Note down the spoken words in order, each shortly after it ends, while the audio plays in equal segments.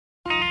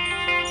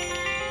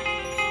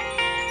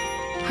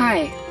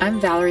Hi,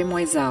 I'm Valerie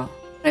Moiselle.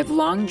 I've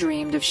long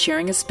dreamed of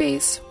sharing a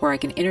space where I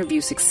can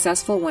interview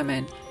successful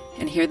women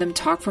and hear them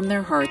talk from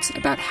their hearts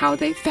about how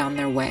they found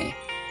their way.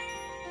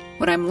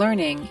 What I'm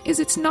learning is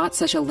it's not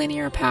such a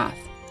linear path.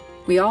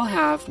 We all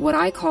have what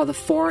I call the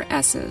 4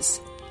 S's: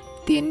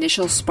 the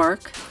initial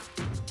spark,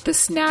 the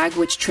snag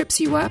which trips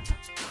you up,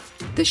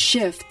 the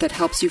shift that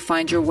helps you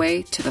find your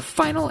way to the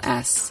final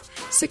S,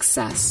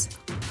 success.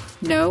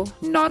 No,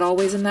 not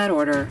always in that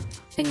order,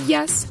 and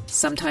yes,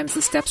 sometimes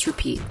the steps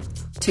repeat.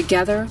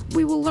 Together,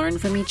 we will learn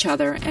from each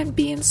other and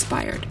be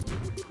inspired.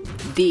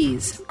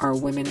 These are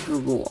women who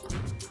rule.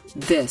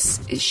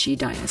 This is She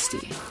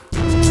Dynasty.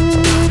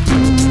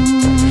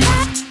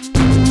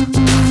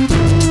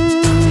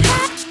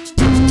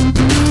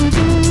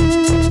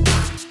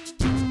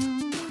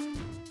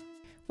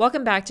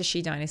 Welcome back to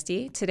She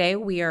Dynasty. Today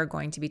we are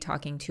going to be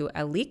talking to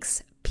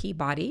Alix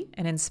Peabody,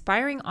 an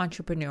inspiring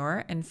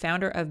entrepreneur and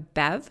founder of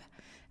Bev,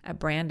 a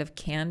brand of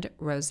canned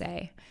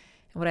rosé.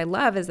 And what I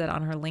love is that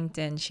on her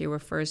LinkedIn, she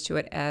refers to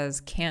it as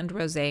canned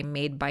rosé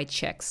made by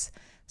chicks.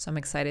 So I'm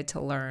excited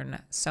to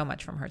learn so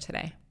much from her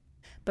today.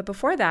 But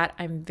before that,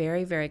 I'm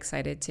very, very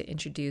excited to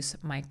introduce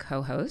my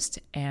co-host.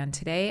 And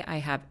today I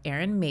have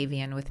Erin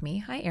Mavian with me.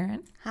 Hi,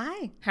 Erin.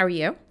 Hi. How are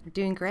you? I'm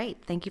doing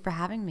great. Thank you for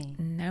having me.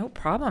 No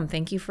problem.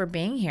 Thank you for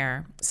being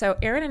here. So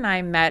Erin and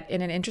I met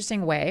in an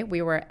interesting way.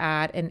 We were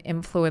at an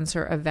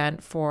influencer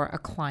event for a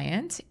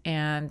client,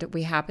 and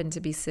we happened to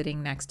be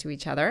sitting next to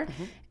each other.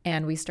 Mm-hmm.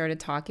 And we started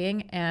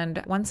talking.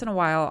 And once in a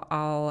while,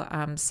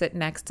 I'll sit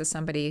next to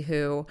somebody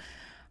who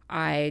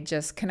I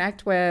just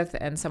connect with,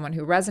 and someone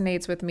who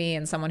resonates with me,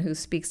 and someone who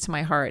speaks to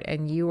my heart.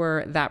 And you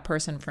were that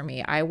person for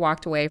me. I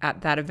walked away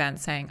at that event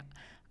saying,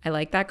 I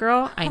like that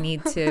girl. I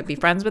need to be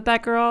friends with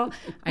that girl.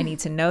 I need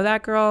to know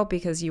that girl,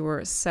 because you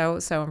were so,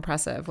 so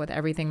impressive with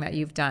everything that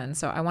you've done.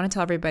 So I want to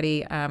tell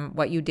everybody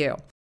what you do.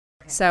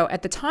 So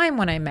at the time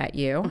when I met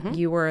you, mm-hmm.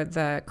 you were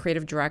the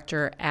creative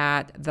director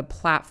at The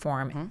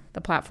Platform. Mm-hmm.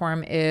 The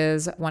Platform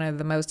is one of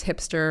the most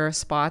hipster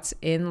spots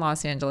in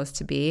Los Angeles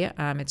to be.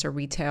 It's a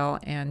retail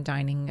and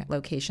dining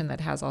location that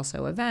has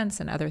also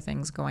events and other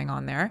things going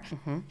on there.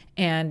 Mm-hmm.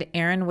 And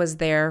Erin was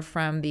there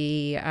from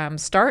the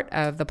start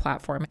of The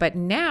Platform. But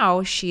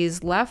now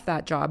she's left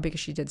that job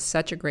because she did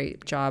such a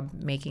great job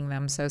making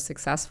them so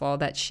successful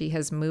that she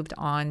has moved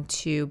on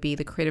to be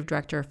the creative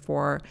director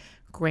for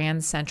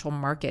Grand Central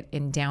Market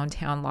in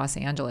downtown Los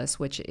Angeles,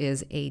 which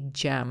is a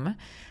gem.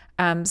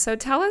 So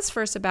tell us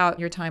first about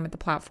your time at The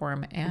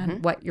Platform and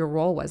mm-hmm. what your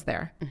role was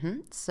there.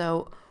 Mm-hmm.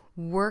 So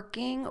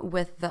working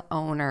with the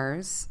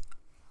owners,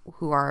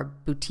 who are a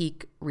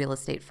boutique real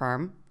estate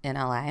firm in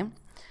LA,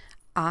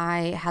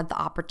 I had the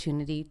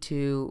opportunity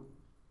to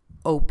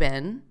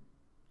open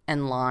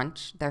and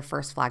launch their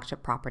first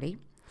flagship property.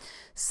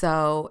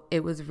 So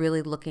it was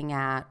really looking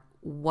at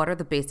what are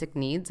the basic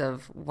needs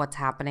of what's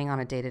happening on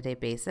a day-to-day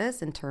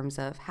basis in terms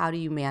of how do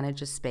you manage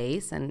a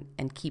space and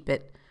keep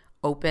it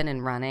open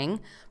and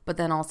running, but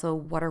then also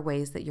what are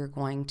ways that you're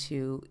going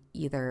to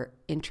either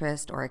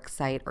interest or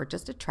excite or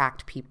just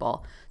attract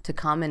people to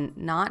come and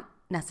not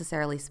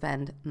necessarily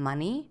spend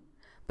money,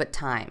 but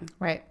time.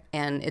 Right.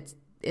 And it's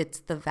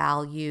the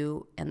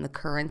value and the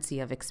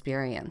currency of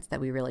experience that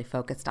we really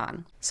focused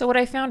on. So what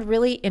I found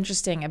really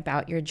interesting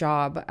about your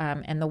job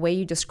and the way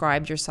you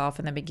described yourself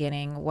in the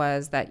beginning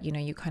was that,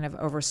 you kind of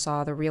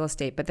oversaw the real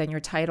estate, but then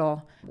your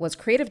title was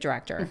creative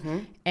director. Mm-hmm.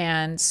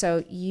 And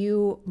so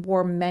you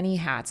wore many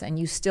hats, and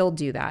you still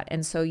do that.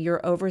 And so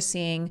you're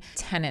overseeing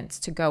tenants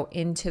to go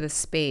into the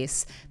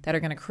space that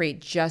are going to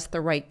create just the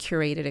right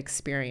curated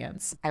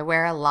experience. I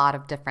wear a lot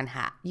of different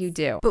hats. You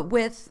do. But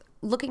with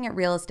looking at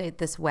real estate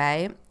this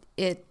way,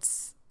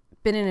 it's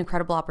been an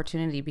incredible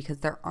opportunity because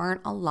there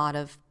aren't a lot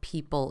of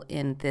people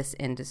in this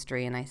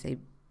industry, and I say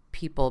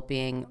people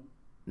being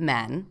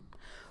men,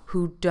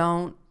 who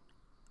don't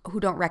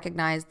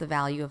recognize the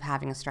value of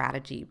having a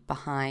strategy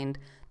behind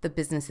the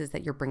businesses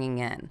that you're bringing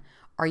in.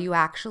 Are you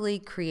actually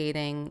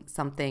creating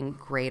something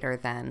greater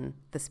than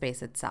the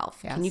space itself?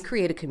 Yes. Can you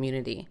create a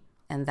community?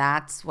 And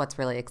that's what's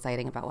really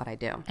exciting about what I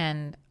do.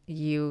 And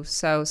you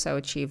so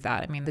achieve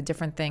that. I mean, the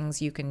different things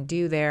you can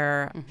do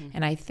there. Mm-hmm.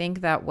 And I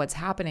think that what's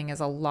happening is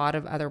a lot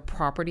of other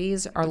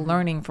properties are mm-hmm.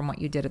 learning from what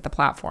you did at The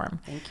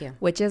Platform. Thank you.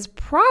 Which is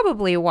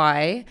probably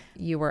why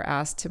you were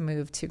asked to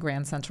move to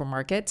Grand Central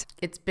Market.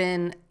 It's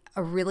been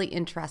a really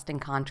interesting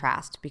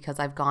contrast because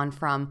I've gone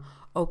from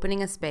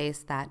opening a space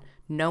that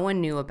no one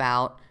knew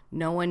about,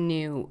 no one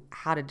knew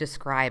how to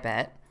describe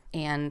it,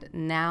 and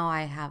now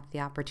I have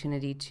the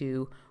opportunity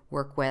to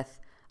work with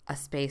a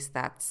space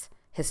that's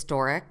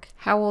historic.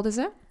 How old is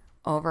it?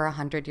 Over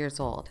 100 years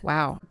old.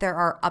 Wow. There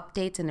are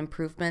updates and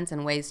improvements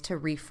and ways to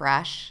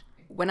refresh.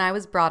 When I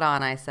was brought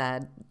on, I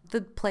said,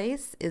 the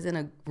place is in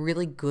a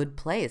really good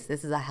place.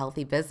 This is a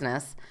healthy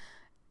business.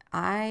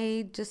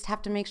 I just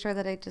have to make sure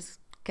that it just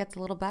gets a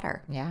little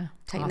better. Yeah.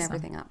 Tighten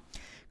everything up.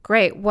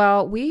 Great.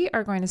 Well, we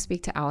are going to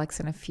speak to Alix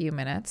in a few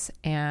minutes,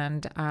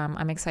 and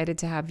I'm excited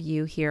to have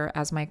you here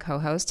as my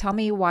co-host. Tell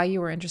me why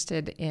you were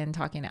interested in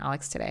talking to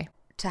Alix today.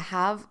 To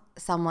have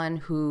someone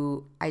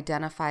who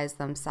identifies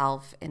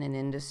themselves in an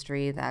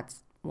industry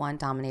that's one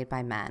dominated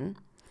by men.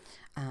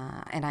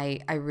 And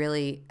I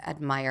really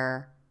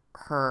admire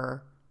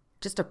her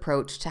just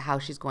approach to how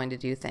she's going to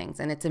do things.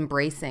 And it's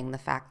embracing the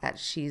fact that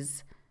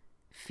she's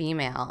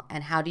female,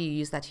 and how do you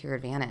use that to your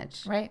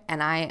advantage? Right.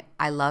 And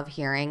I love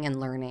hearing and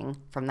learning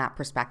from that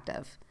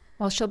perspective.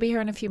 Well, she'll be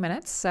here in a few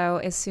minutes. So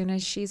as soon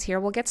as she's here,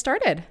 we'll get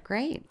started.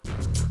 Great.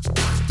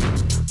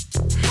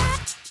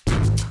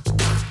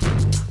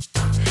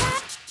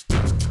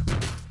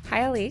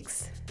 Hi,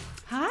 Alix.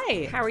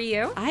 Hi. How are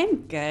you?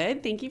 I'm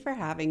good. Thank you for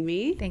having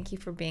me. Thank you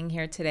for being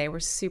here today. We're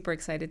super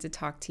excited to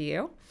talk to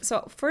you.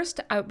 So first,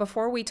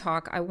 before we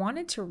talk, I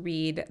wanted to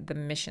read the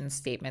mission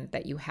statement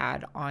that you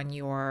had on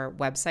your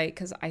website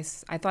because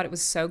I thought it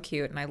was so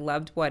cute and I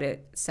loved what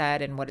it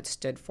said and what it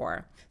stood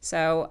for.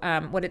 So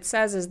what it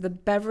says is the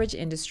beverage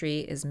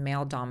industry is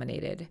male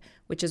dominated,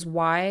 which is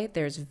why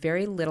there's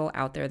very little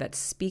out there that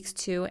speaks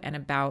to and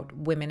about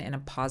women in a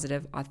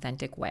positive,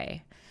 authentic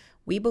way.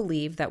 We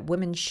believe that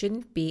women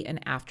shouldn't be an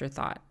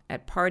afterthought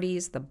at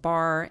parties, the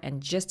bar,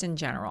 and just in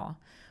general.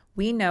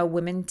 We know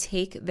women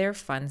take their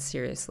fun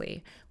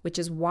seriously, which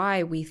is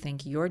why we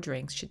think your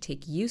drinks should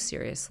take you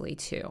seriously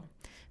too.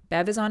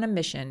 Bev is on a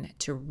mission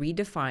to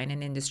redefine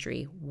an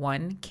industry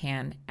one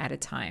can at a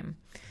time.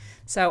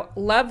 So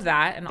love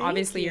that. And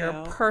obviously you're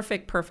a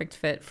perfect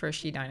fit for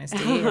She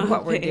Dynasty and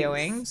what we're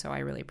doing. So I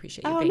really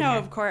appreciate you being here.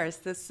 Of course.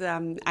 This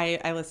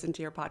I listened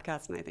to your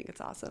podcast and I think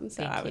it's awesome.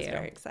 So I was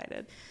very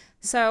excited.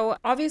 So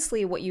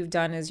obviously what you've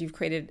done is you've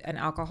created an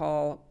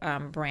alcohol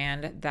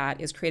brand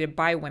that is created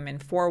by women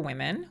for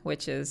women,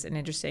 which is an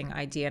interesting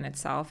idea in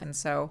itself. And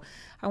so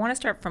I want to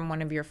start from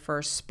one of your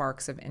first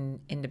sparks of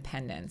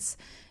independence.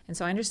 And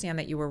so I understand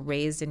that you were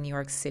raised in New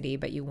York City,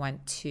 but you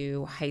went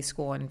to high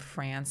school in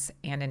France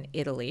and in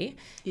Italy.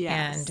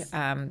 Yes.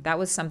 And that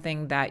was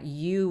something that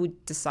you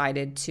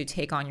decided to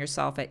take on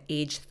yourself at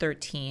age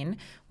 13,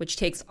 which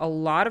takes a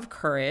lot of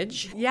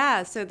courage.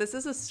 Yeah, so this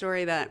is a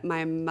story that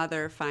my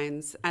mother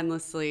finds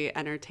endlessly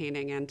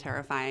entertaining and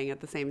terrifying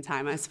at the same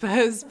time, I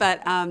suppose.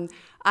 But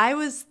I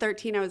was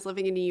 13. I was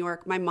living in New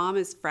York. My mom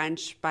is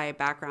French by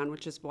background,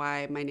 which is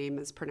why my name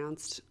is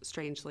pronounced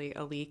strangely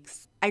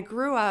Alix. I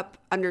grew up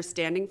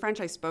understanding French.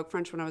 I spoke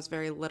French when I was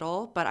very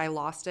little, but I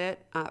lost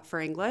it for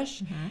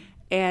English. Mm-hmm.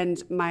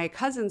 And my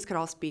cousins could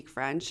all speak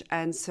French.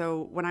 And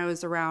so when I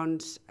was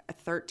around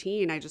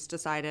 13, I just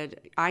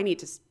decided I need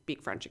to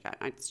speak French again.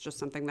 It's just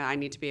something that I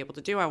need to be able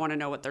to do. I want to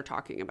know what they're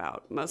talking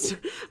about most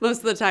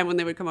of the time when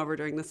they would come over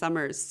during the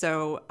summers.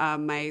 So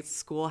my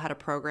school had a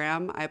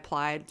program. I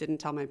applied, didn't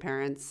tell my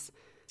parents.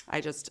 I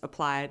just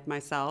applied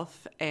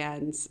myself.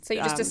 And so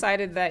you just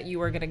decided that you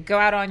were going to go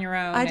out on your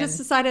own? I just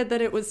decided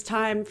that it was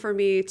time for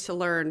me to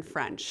learn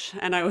French.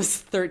 And I was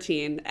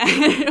 13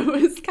 and it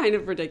was kind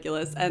of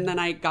ridiculous. And then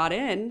I got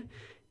in,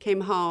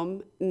 came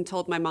home and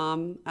told my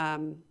mom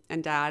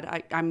and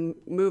dad, I'm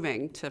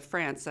moving to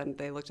France. And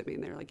they looked at me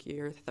and they were like,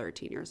 you're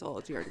 13 years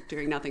old. You're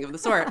doing nothing of the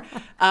sort.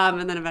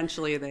 And then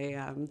eventually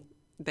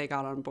they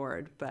got on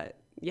board. But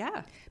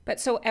yeah. But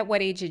so at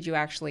what age did you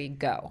actually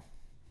go?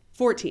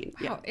 14.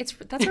 Wow, yeah.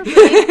 That's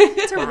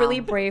a really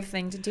brave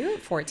thing to do at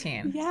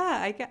 14.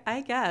 Yeah,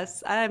 I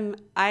guess. I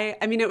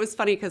mean, it was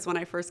funny because when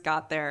I first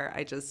got there,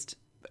 I just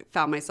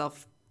found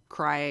myself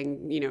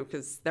crying,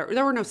 because there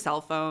were no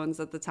cell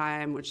phones at the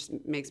time, which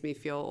makes me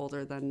feel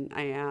older than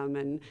I am.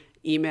 And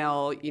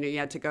email, you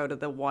had to go to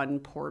the one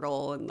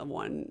portal in the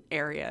one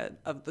area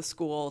of the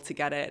school to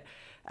get it.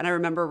 And I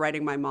remember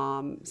writing my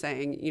mom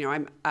saying,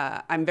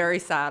 I'm very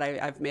sad.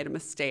 I've made a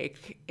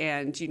mistake,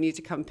 and you need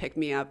to come pick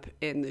me up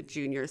in the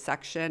junior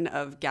section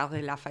of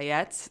Galeries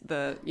Lafayette,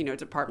 the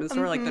department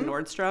store, like the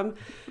Nordstrom.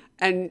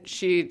 And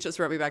she just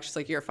wrote me back. She's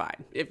like, "You're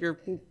fine. If you're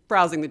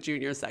browsing the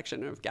junior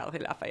section of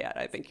Galeries Lafayette,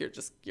 I think you're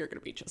going to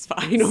be just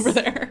fine over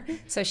there."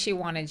 So she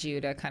wanted you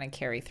to kind of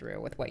carry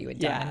through with what you had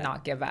done and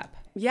not give up.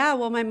 Yeah,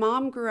 well, my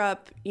mom grew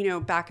up,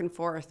 back and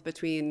forth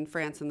between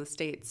France and the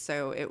States.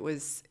 So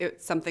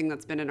it's something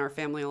that's been in our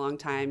family a long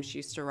time. She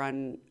used to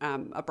run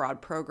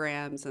abroad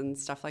programs and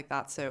stuff like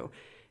that. So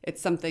it's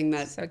something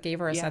that... So it gave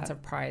her a sense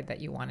of pride that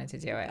you wanted to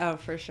do it. Oh,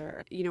 for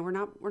sure. We're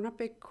not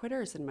big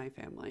quitters in my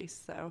family,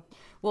 so...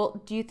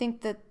 Well, do you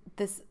think that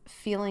this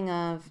feeling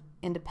of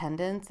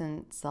independence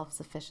and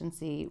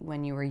self-sufficiency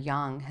when you were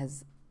young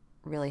has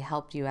really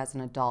helped you as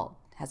an adult?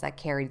 Has that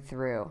carried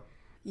through?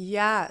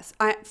 Yes.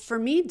 For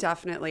me,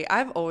 definitely.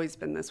 I've always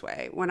been this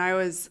way. When I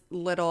was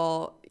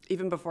little,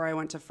 even before I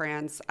went to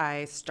France,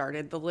 I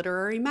started the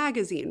literary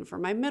magazine for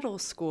my middle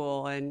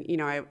school. And,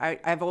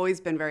 I've always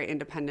been very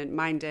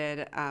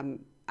independent-minded.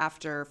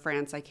 After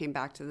France, I came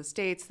back to the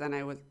States. Then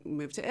I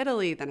moved to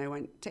Italy. Then I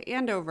went to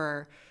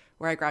Andover,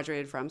 where I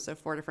graduated from. So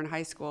 4 different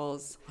high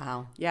schools.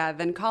 Wow. Yeah,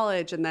 then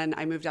college. And then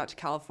I moved out to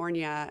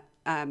California.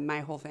 My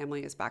whole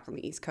family is back on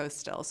the East Coast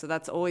still. So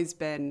that's always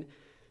been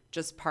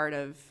just part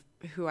of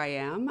who I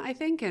am, I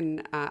think.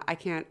 And I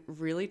can't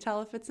really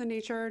tell if it's a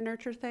nature or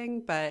nurture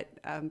thing, but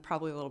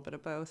probably a little bit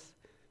of both.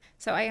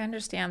 So I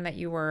understand that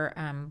you were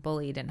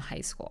bullied in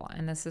high school.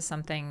 And this is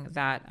something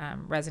that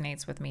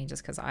resonates with me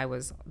just because I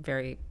was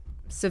very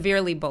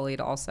severely bullied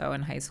also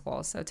in high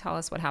school. So tell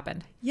us what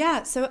happened.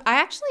 Yeah, so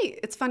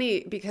it's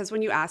funny because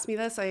when you ask me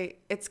this,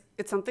 it's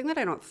something that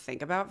I don't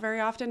think about very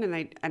often,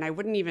 and I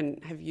wouldn't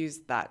even have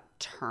used that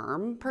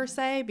term per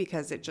se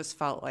because it just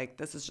felt like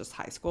this is just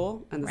high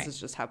school and this is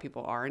just how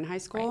people are in high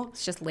school. Right.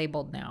 It's just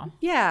labeled now.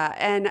 Yeah,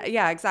 and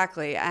yeah,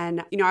 exactly.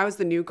 And I was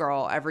the new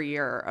girl every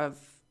year of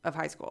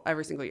high school,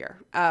 every single year,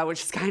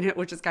 which is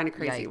kind of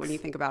crazy when you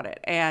think about it.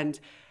 And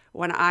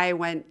when I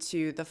went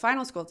to the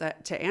final school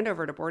to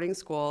Andover to boarding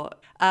school,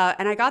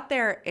 and I got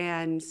there,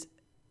 and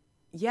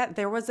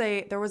there was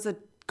a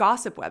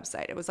gossip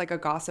website. It was like a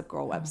Gossip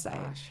Girl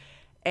website,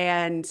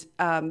 and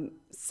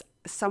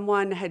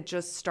someone had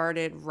just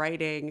started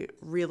writing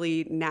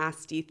really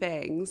nasty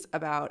things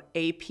about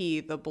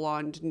AP, the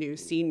blonde new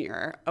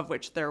senior, of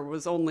which there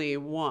was only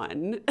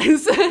one,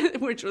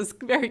 which was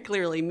very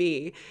clearly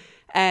me,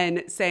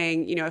 and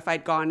saying, if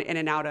I'd gone in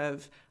and out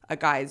of a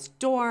guy's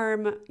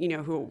dorm,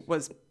 who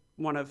was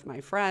one of my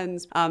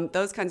friends,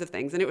 those kinds of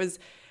things. And it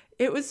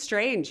was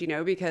strange,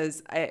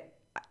 because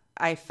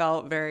I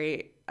felt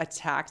very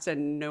attacked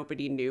and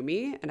nobody knew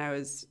me, and I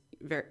was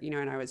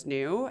and I was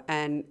new,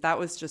 and that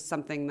was just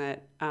something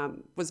that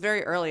was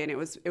very early, and it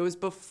was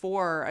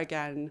before,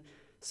 again,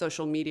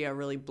 social media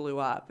really blew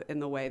up in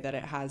the way that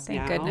it has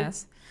now. Thank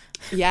goodness.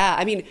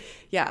 Yeah,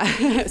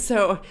 yeah.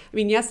 So,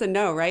 yes and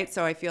no, right?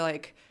 So I feel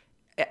like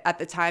at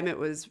the time it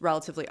was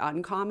relatively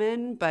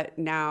uncommon, but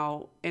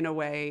now in a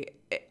way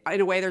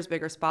there's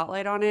bigger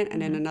spotlight on it,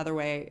 and in another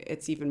way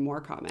it's even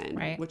more common,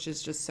 right, which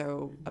is just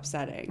so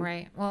upsetting.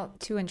 Right. Well,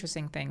 two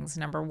interesting things.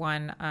 Number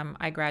one,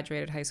 I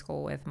graduated high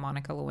school with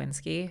Monica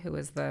Lewinsky, who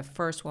was the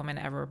first woman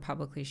ever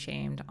publicly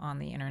shamed on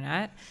the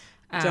internet.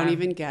 Don't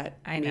even get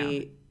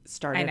me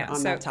started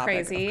on that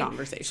topic of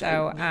conversation.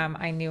 So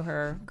I knew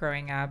her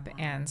growing up,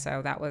 and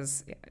so that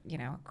was,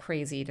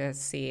 crazy to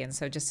see. And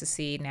so just to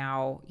see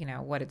now,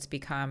 what it's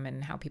become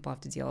and how people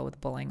have to deal with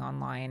bullying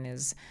online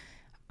is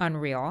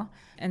unreal.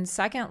 And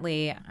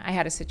secondly, I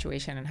had a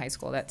situation in high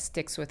school that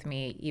sticks with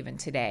me even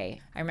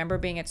today. I remember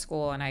being at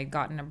school, and I'd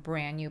gotten a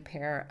brand new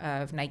pair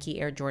of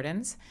Nike Air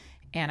Jordans,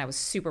 and I was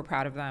super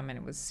proud of them, and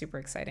it was super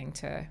exciting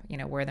to,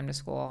 wear them to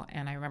school.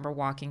 And I remember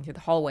walking through the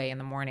hallway in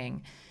the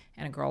morning,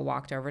 and a girl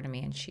walked over to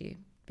me, and she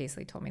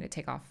basically told me to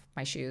take off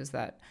my shoes,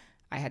 that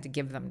I had to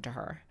give them to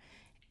her.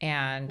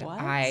 And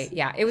what?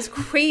 It was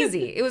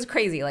crazy. It was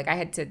crazy. Like, I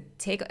had to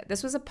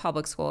this was a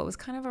public school. It was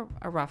kind of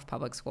a rough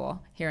public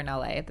school here in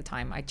LA at the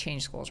time. I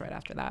changed schools right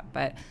after that,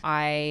 but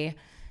I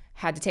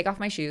had to take off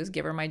my shoes,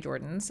 give her my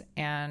Jordans,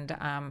 and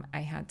I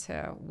had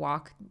to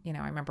walk,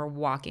 I remember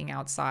walking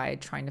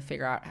outside trying to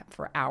figure out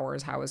for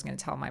hours how I was going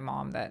to tell my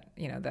mom that,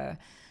 the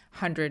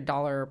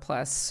 $100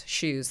 plus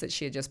shoes that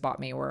she had just bought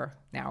me were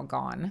now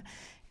gone.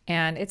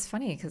 And it's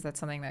funny because that's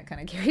something that kind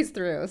of carries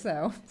through.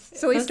 So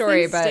silly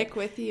story, but stick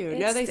with you.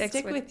 No, they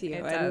stick with you.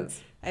 It does.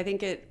 I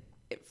think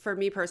for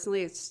me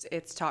personally,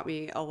 it's taught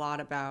me a lot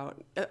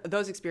about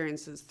those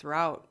experiences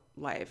throughout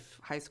life,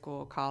 high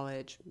school,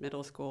 college,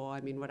 middle school.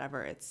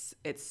 Whatever.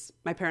 It's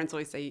my parents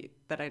always say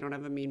that I don't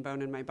have a mean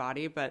bone in my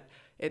body, but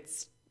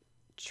it's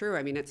true.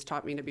 It's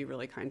taught me to be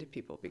really kind to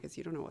people because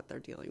you don't know what they're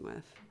dealing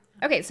with.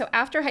 Okay, so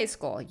after high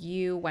school,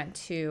 you went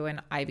to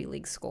an Ivy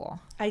League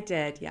school. I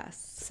did, yes.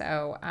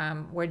 So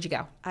where'd you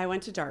go? I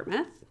went to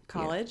Dartmouth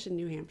College in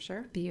New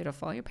Hampshire.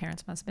 Beautiful. Your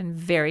parents must have been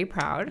very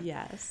proud.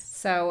 Yes.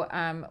 So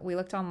we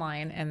looked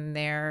online, and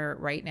there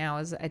right now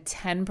is a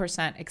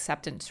 10%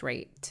 acceptance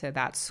rate to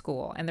that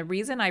school. And the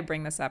reason I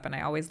bring this up, and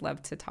I always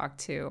love to talk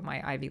to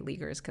my Ivy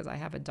Leaguers because I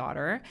have a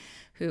daughter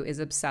who is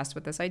obsessed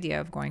with this idea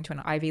of going to an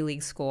Ivy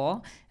League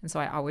school. And so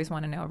I always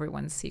want to know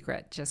everyone's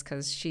secret just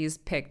because she's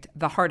picked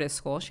the hardest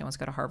school. She wants to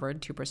go to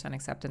Harvard, 2%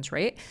 acceptance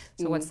rate.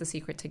 So what's the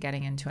secret to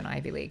getting into an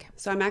Ivy League?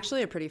 So I'm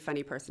actually a pretty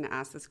funny person to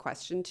ask this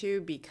question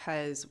to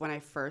because when I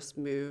first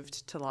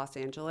moved to Los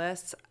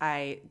Angeles,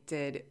 I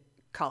did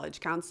college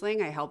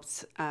counseling. I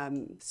helped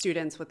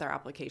students with their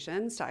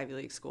applications to Ivy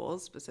League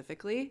schools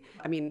specifically.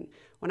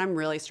 When I'm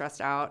really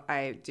stressed out,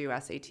 I do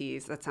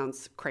SATs. That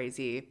sounds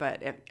crazy,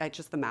 but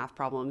just the math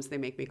problems, they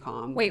make me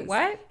calm. Wait,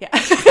 what? Yeah.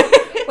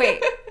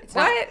 Wait,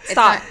 what?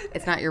 Stop.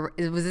 It's not your.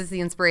 Was this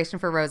the inspiration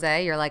for Rose?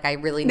 You're like, I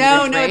really need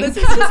no. a drink This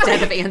is just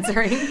instead of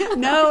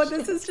answering. No,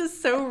 this is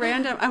just so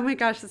random. Oh my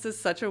gosh, this is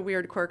such a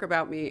weird quirk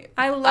about me.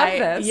 I love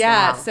this.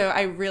 Yeah. Wow.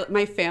 So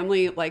my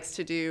family likes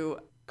to do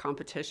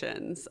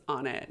competitions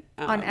on it.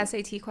 On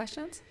SAT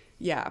questions?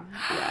 Yeah.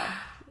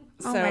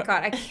 Oh my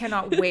God, I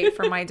cannot wait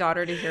for my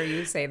daughter to hear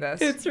you say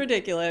this. It's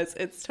ridiculous.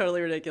 It's totally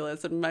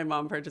ridiculous. And my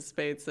mom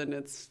participates and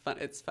it's fun.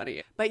 It's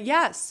funny. But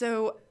yeah,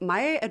 so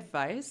my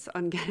advice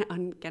on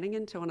getting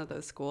into one of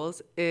those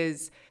schools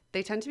is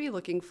they tend to be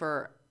looking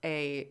for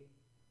a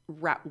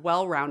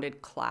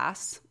well-rounded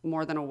class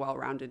more than a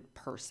well-rounded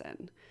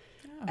person.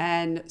 Oh.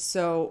 And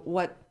so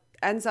what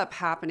ends up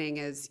happening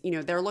is,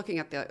 they're looking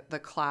at the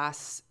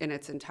class in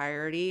its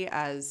entirety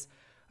as,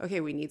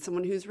 okay, we need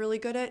someone who's really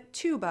good at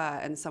tuba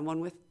and someone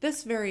with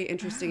this very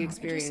interesting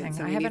experience.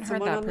 Interesting. And I we haven't need heard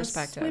someone that on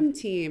perspective. the swim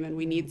team, and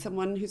we need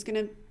someone who's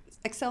going to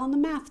excel in the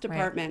math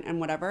department and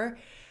whatever.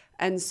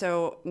 And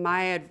so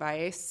my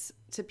advice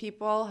to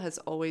people has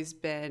always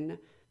been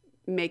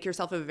make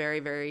yourself a very,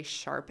 very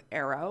sharp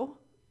arrow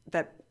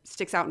that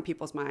sticks out in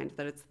people's mind,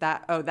 that it's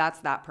that, oh,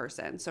 that's that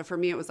person. So for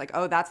me, it was like,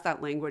 oh, that's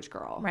that language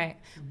girl. Right.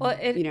 Well,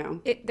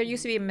 there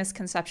used to be a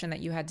misconception that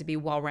you had to be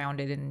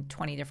well-rounded in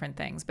 20 different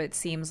things, but it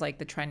seems like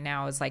the trend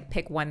now is like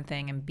pick one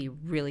thing and be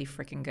really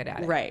freaking good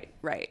at it.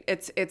 Right.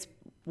 It's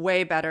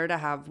way better to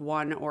have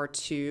one or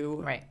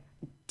two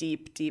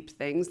deep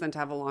things than to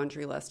have a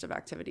laundry list of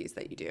activities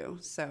that you do.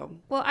 So,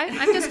 well,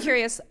 I'm just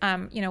curious,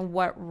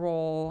 what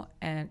role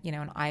an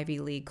Ivy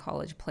League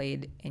college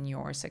played in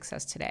your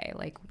success today?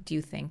 Like, do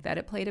you think that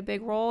it played a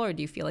big role, or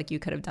do you feel like you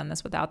could have done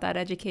this without that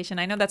education?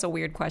 I know that's a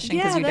weird question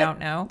because you don't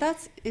know.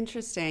 That's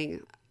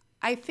interesting.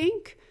 I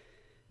think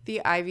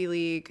the Ivy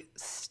League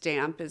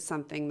stamp is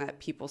something that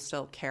people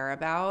still care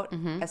about,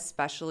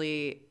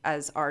 especially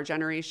as our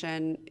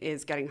generation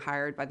is getting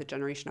hired by the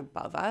generation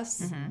above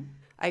us.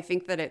 I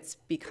think that it's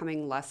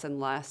becoming less and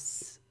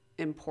less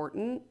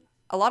important.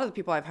 A lot of the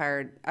people I've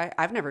hired,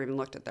 I've never even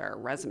looked at their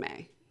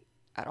resume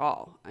at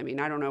all. I mean,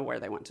 I don't know where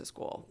they went to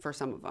school for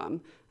some of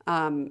them.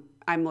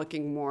 I'm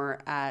looking more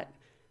at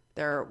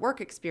their work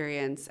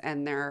experience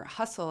and their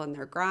hustle and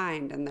their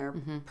grind and their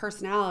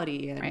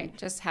personality. And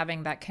just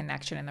having that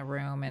connection in the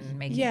room and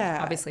making,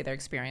 obviously their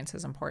experience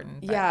is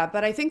important.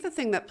 But I think the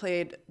thing that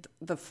played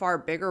the far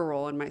bigger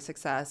role in my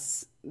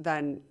success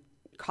than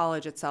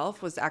college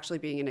itself was actually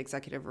being an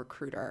executive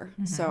recruiter.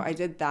 So I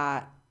did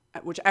that,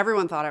 which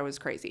everyone thought I was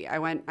crazy. I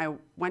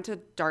went to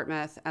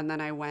Dartmouth, and then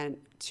I went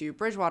to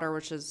Bridgewater,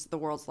 which is the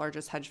world's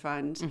largest hedge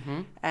fund.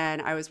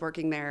 And I was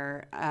working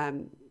there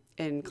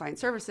in client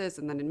services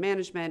and then in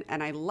management.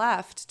 And I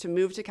left to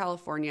move to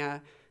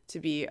California to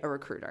be a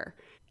recruiter.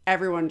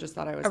 Everyone just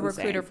thought I was a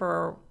recruiter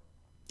for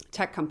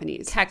tech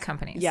companies.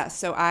 Yes.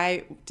 So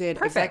I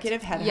did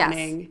executive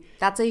headhunting. Yes.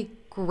 That's a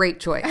great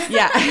choice.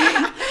 Yeah.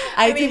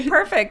 I mean,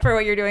 perfect for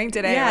what you're doing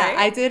today, right?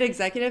 I did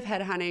executive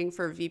headhunting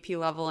for VP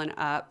level and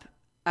up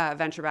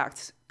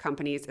venture-backed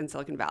companies in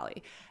Silicon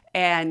Valley.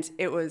 And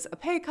it was a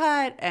pay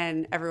cut,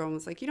 and everyone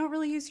was like, you don't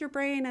really use your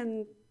brain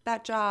in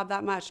that job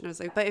that much. And I was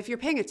like, but if you're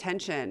paying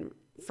attention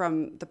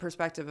from the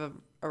perspective of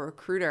a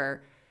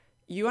recruiter,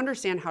 you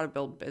understand how to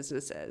build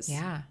businesses.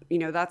 Yeah.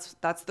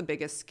 That's the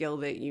biggest skill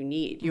that you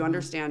need. You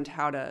understand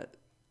how to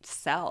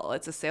sell.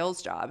 It's a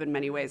sales job in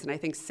many ways. And I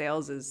think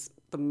sales is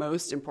the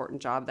most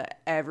important job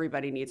that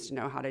everybody needs to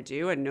know how to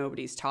do, and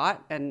nobody's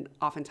taught. And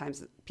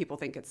oftentimes people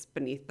think it's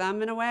beneath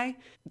them in a way.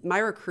 My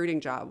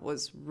recruiting job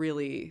was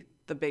really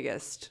the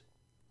biggest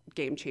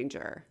game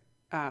changer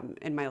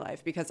in my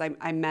life, because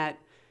I met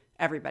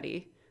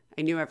everybody.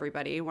 I knew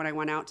everybody. When I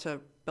went out to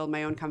build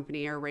my own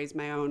company or raise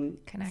my own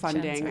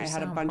funding, I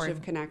had a bunch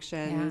of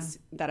connections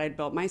that I'd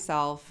built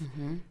myself.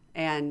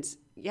 And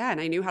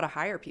I knew how to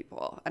hire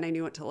people, and I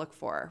knew what to look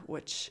for,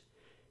 which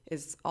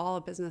is all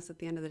a business at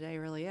the end of the day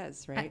really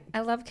is, right?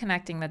 I love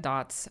connecting the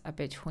dots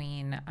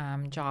between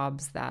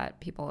jobs that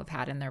people have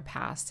had in their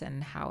past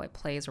and how it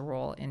plays a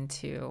role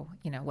into,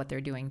 what they're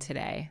doing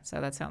today.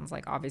 So that sounds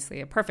like obviously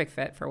a perfect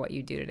fit for what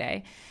you do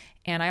today.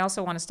 And I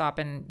also want to stop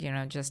and,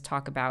 just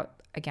talk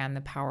about, again,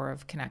 the power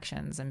of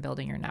connections and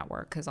building your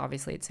network, because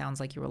obviously it sounds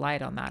like you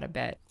relied on that a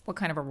bit. What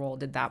kind of a role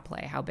did that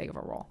play? How big of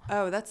a role?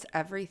 Oh, that's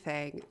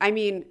everything. I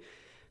mean,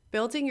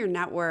 building your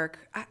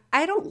network,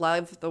 I don't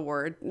love the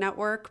word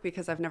network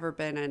because I've never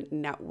been a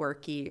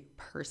networky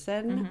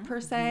person per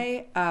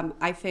se.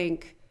 I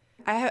think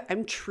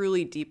I'm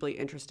truly deeply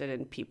interested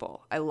in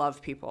people. I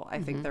love people. I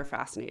think they're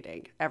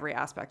fascinating. Every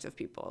aspect of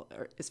people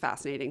is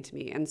fascinating to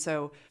me. And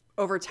so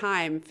over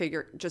time,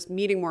 just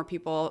meeting more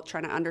people,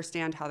 trying to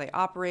understand how they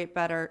operate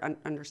better,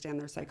 understand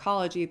their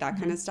psychology, that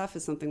kind of stuff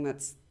is something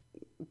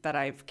that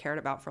I've cared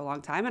about for a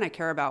long time, and I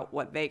care about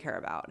what they care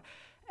about.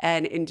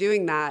 And in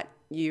doing that,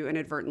 you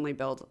inadvertently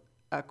build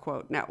a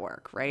quote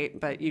network, right?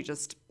 But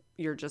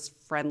you're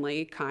just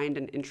friendly, kind,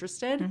 and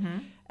interested.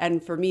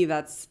 And for me,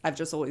 I've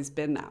just always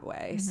been that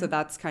way. So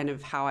that's kind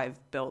of how I've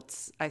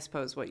built, I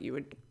suppose, what you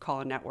would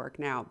call a network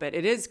now. But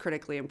it is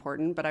critically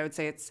important. But I would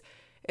say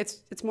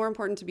it's more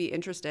important to be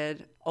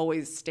interested,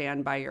 always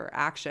stand by your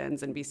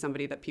actions, and be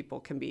somebody that people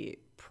can be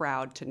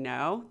proud to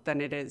know,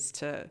 than it is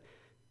to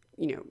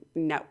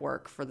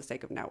network for the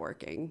sake of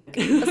networking.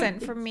 Listen,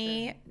 for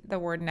me, the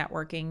word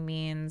networking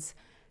means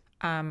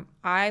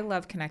I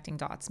love connecting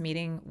dots,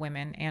 meeting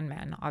women and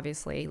men,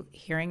 obviously,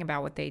 hearing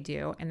about what they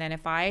do. And then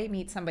if I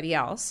meet somebody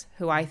else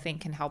who I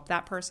think can help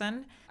that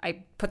person,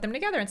 I put them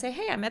together and say,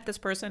 hey, I met this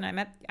person. I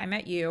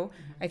met you.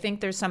 I think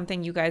there's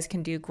something you guys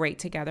can do great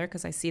together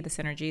because I see the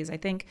synergies. I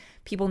think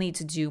people need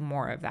to do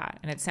more of that.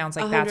 And it sounds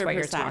like that's what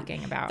you're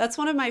talking about. That's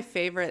one of my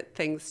favorite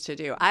things to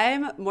do.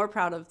 I'm more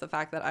proud of the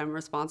fact that I'm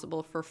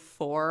responsible for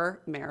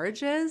 4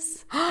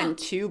 marriages and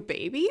 2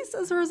 babies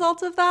as a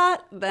result of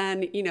that than,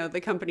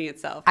 the company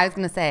itself. I was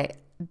going to say,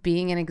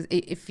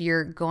 if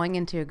you're going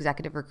into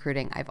executive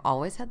recruiting, I've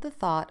always had the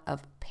thought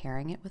of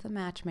pairing it with a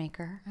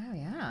matchmaker. Oh,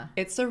 yeah.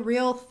 It's a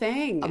real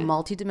thing. A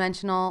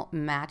multidimensional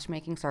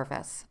matchmaking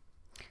service.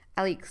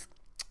 Alix,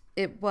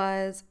 it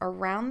was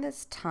around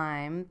this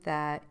time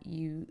that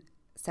you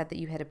said that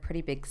you had a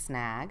pretty big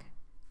snag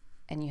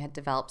and you had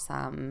developed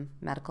some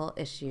medical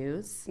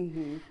issues.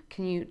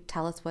 Can you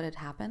tell us what had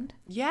happened?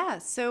 Yeah.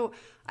 So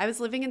I was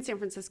living in San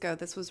Francisco.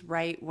 This was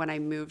right when I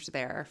moved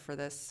there for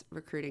this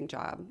recruiting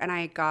job. And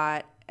I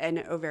got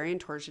an ovarian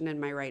torsion in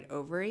my right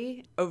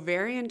ovary.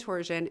 Ovarian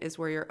torsion is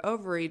where your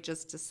ovary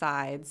just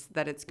decides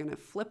that it's going to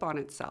flip on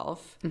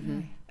itself.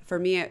 For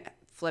me, it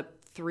flipped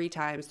 3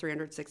 times,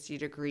 360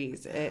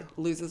 degrees. It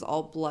loses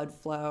all blood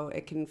flow.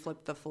 It can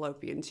flip the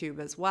fallopian tube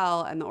as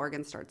well, and the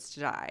organ starts to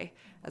die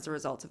as a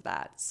result of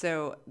that.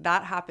 So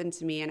that happened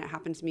to me, and it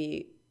happened to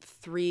me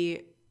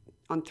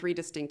on 3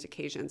 distinct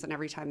occasions. And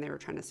every time they were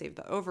trying to save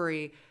the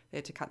ovary, they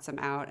had to cut some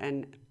out,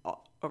 and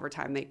over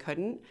time they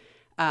couldn't.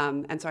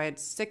 And so I had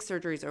 6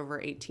 surgeries over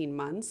 18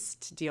 months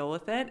to deal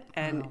with it.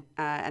 And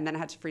then I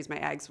had to freeze my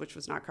eggs, which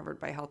was not covered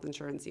by health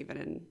insurance even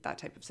in that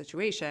type of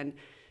situation.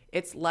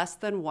 It's less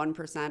than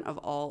 1% of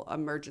all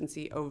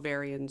emergency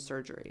ovarian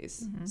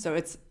surgeries. So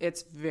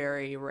it's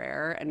very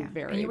rare and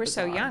very And you were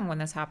bizarre. so young when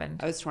this happened.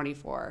 I was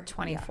 24.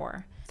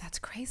 24. That's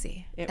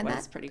crazy. It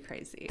was pretty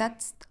crazy.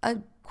 That's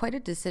quite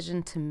a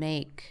decision to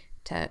make,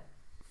 to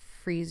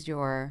freeze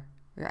your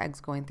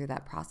eggs going through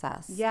that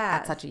process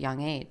at such a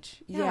young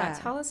age. Yeah.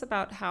 Tell us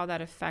about how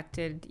that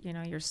affected,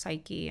 your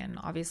psyche. And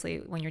obviously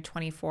when you're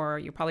 24,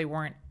 you probably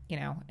weren't,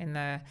 in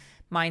the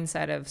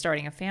mindset of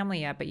starting a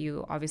family yet, but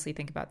you obviously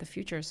think about the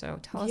future. So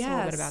tell us a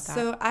little bit about that.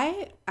 So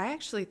I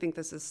actually think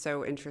this is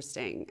so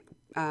interesting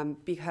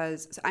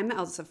because I'm the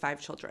eldest of 5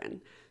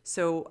 children.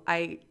 So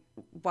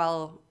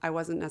while I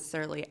wasn't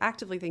necessarily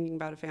actively thinking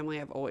about a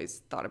family, I've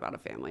always thought about a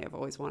family. I've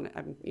always wanted,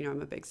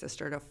 I'm a big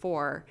sister to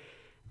 4.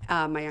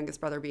 My youngest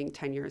brother being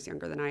 10 years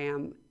younger than I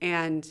am.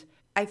 And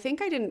I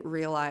think I didn't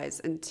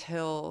realize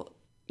until,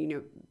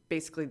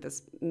 basically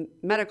this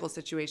medical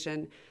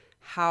situation,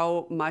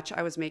 how much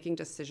I was making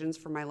decisions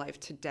for my life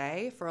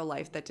today for a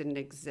life that didn't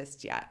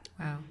exist yet.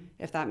 Wow.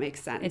 If that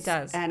makes sense. It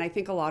does. And I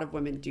think a lot of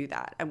women do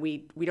that. And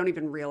we don't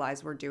even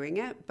realize we're doing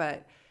it.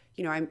 But,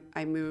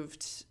 I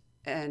moved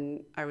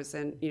and I was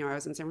in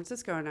San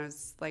Francisco, and I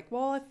was like,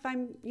 well, if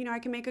I'm, I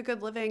can make a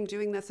good living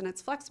doing this and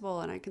it's flexible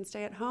and I can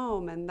stay at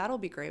home and that'll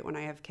be great when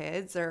I have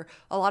kids. Or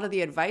a lot of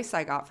the advice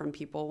I got from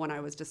people when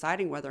I was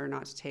deciding whether or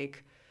not to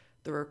take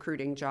the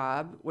recruiting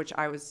job, which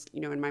I was,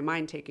 in my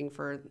mind taking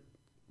for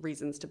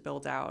reasons to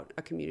build out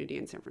a community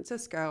in San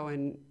Francisco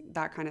and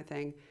that kind of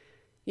thing.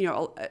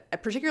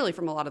 Particularly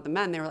from a lot of the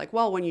men, they were like,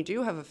 well, when you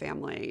do have a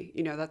family,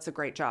 that's a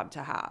great job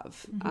to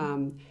have.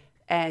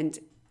 And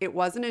it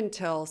wasn't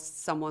until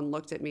someone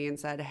looked at me and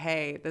said,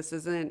 hey, this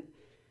isn't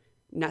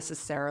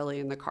necessarily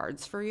in the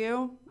cards for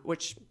you,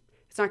 which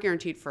it's not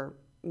guaranteed for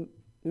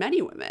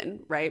many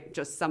women, right?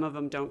 Just some of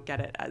them don't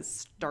get it as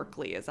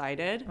starkly as I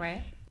did.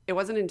 Right. It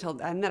wasn't until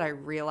then that I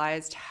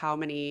realized how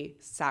many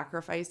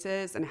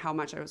sacrifices and how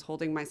much I was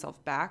holding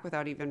myself back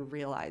without even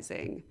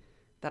realizing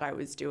that I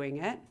was doing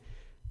it.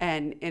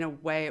 And in a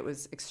way, it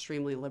was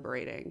extremely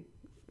liberating,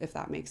 if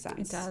that makes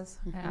sense. It does.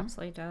 It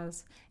absolutely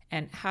does.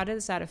 And how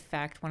does that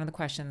affect, one of the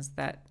questions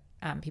that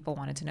people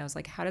wanted to know is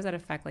like, how does that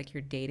affect like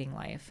your dating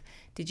life?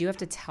 Did you have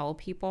to tell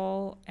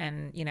people?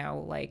 And,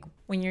 like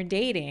when you're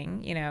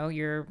dating,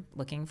 you're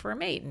looking for a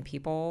mate, and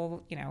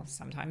people,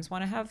 sometimes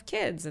want to have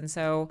kids. And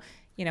so,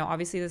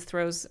 obviously this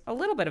throws a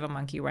little bit of a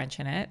monkey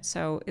wrench in it.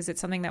 So is it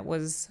something that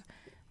was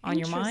on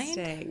your mind?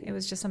 It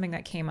was just something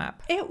that came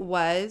up. It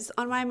was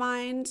on my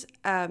mind.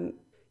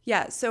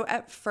 Yeah. So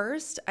at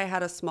first I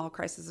had a small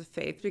crisis of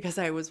faith because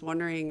I was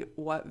wondering,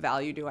 what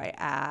value do I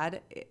add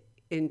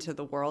into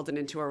the world and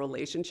into a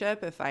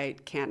relationship if I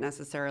can't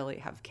necessarily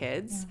have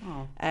kids?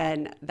 Yeah.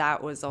 And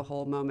that was a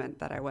whole moment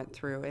that I went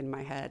through in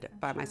my head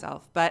by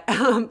myself. But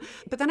then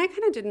I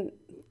kind of didn't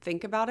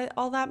think about it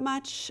all that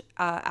much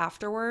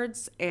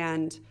afterwards.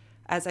 And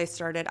as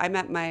I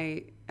met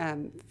my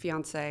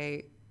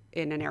fiance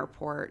in an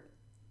airport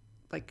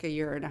like a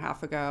year and a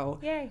half ago.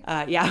 Yay.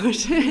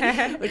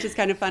 Which is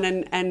kind of fun.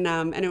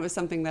 And it was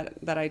something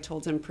that I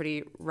told him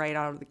pretty right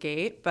out of the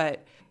gate.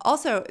 But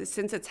also,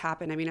 since it's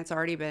happened, it's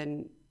already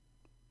been,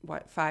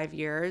 5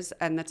 years?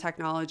 And the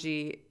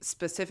technology,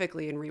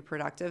 specifically in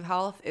reproductive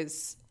health,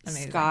 is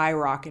amazing.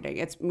 Skyrocketing.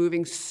 It's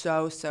moving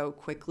so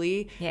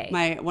quickly.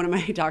 Yay. One of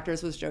my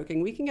doctors was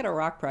joking, we can get a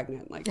rock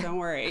pregnant. Like, don't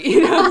worry.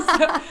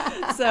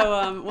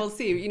 So we'll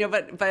see.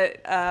 But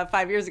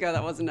 5 years ago,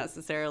 that wasn't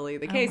necessarily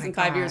the case. And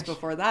 5 years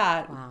before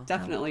that,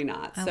 definitely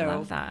not. I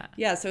love that.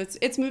 Yeah. So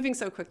it's moving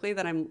so quickly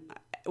that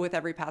with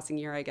every passing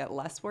year, I get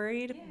less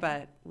worried. Yeah.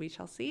 But we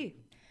shall see.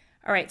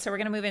 All right, so we're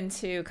going to move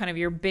into kind of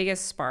your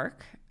biggest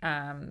spark.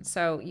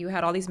 So you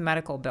had all these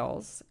medical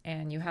bills,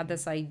 and you had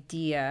this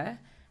idea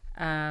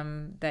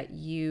that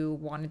you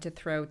wanted to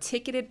throw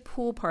ticketed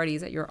pool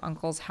parties at your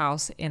uncle's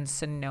house in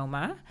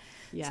Sonoma.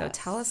 Yes. So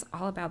tell us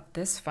all about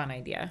this fun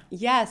idea.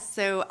 Yes.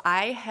 So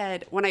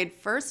when I had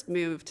first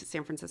moved to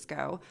San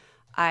Francisco,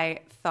 I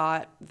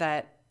thought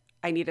that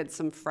I needed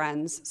some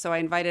friends. So I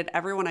invited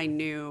everyone I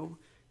knew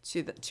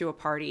to a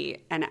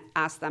party and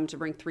asked them to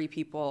bring 3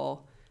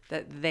 people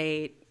that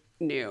they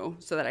knew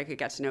so that I could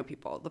get to know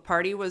people. The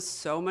party was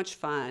so much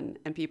fun,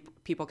 and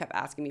people kept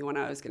asking me when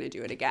I was going to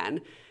do it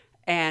again.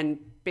 And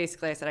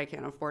basically I said, I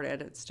can't afford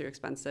it. It's too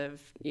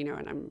expensive,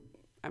 and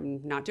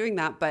I'm not doing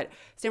that. But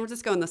San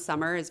Francisco in the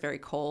summer is very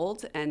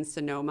cold, and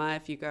Sonoma,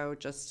 if you go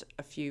just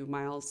a few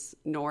miles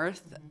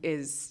north,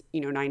 is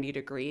 90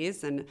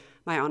 degrees. And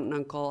my aunt and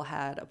uncle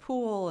had a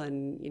pool,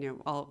 and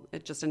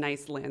just a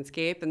nice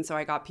landscape. And so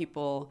I got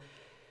people.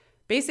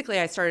 Basically,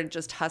 I started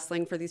just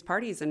hustling for these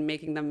parties and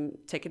making them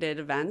ticketed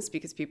events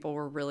because people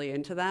were really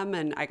into them.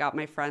 And I got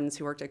my friends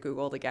who worked at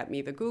Google to get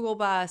me the Google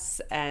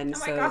bus. And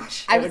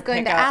I was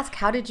going to ask,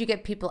 how did you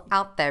get people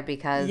out there?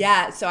 Because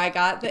so I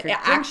got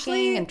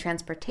actually and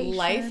transportation.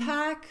 Life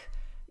hack.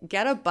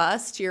 Get a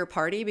bus to your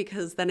party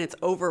because then it's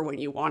over when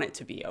you want it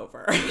to be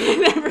over.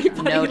 And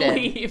everybody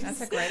leaves. That's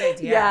a great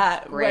idea.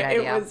 Yeah, great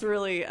idea. It was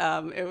really,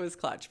 it was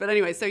clutch. But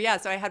anyway, so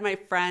I had my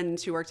friend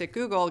who worked at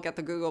Google get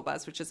the Google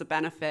bus, which is a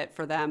benefit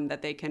for them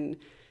that they can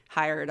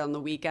hire it on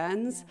the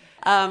weekends.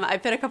 I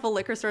pit a couple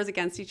liquor stores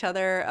against each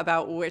other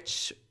about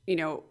which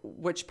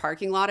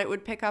parking lot it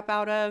would pick up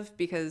out of,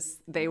 because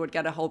they would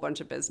get a whole bunch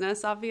of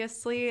business,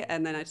 obviously.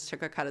 And then I just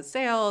took a cut of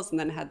sales and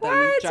then had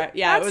them drive.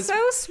 Yeah, That's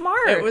so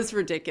smart. It was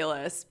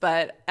ridiculous.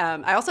 But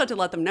I also had to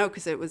let them know,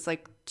 because it was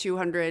like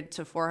 200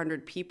 to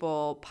 400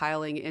 people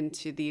piling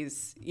into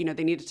these, they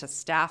needed to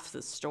staff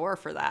the store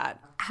for that.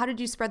 How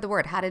did you spread the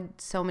word? How did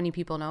so many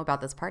people know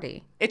about this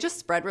party? It just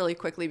spread really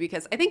quickly,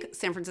 because I think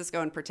San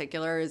Francisco in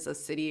particular is a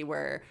city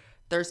where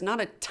there's not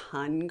a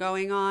ton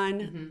going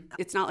on.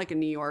 It's not like a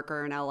New York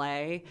or an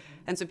LA.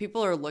 And so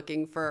people are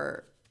looking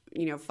for,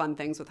 fun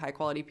things with high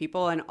quality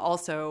people. And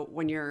also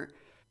when you're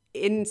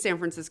in San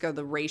Francisco,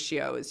 the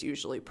ratio is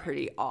usually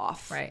pretty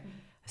off. Right.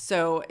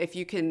 So if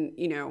you can,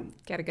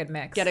 get a good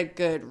mix, get a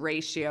good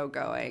ratio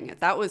going.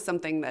 That was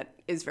something that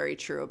is very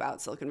true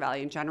about Silicon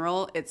Valley in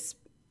general. It's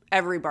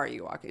every bar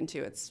you walk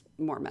into, it's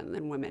more men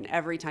than women.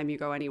 Every time you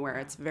go anywhere,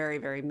 it's very,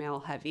 very male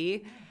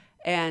heavy.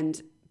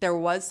 And there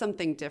was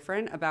something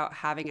different about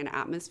having an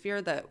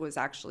atmosphere that was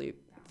actually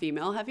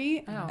female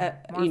heavy. More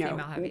female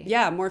heavy.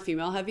 Yeah, more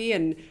female heavy.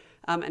 And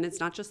it's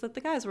not just that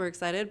the guys were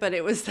excited, but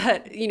it was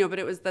that,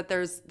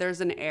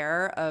 there's an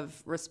air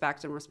of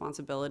respect and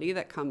responsibility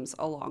that comes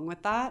along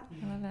with that.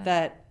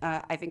 That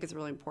I think is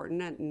really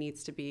important and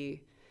needs to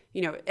be,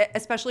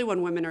 especially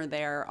when women are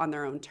there on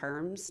their own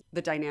terms,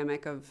 the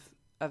dynamic of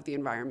the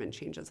environment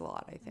changes a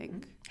lot, I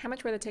think. How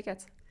much were the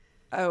tickets?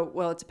 Oh,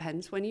 well, it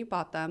depends when you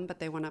bought them, but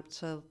they went up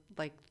to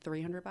like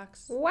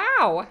 $300.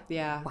 Wow.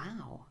 Yeah.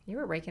 Wow. You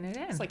were raking it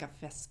in. It's like a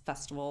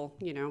festival,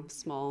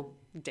 small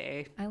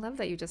day. I love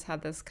that you just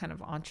had this kind of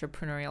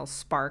entrepreneurial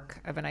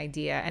spark of an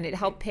idea, and it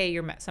helped pay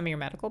some of your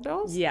medical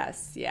bills.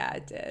 Yes. Yeah,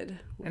 it did.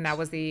 And that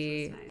was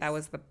the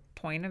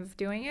point of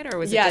doing it, or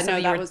was it Yeah, just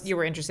no, something that you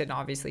were interested in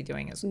obviously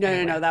doing it?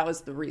 No, that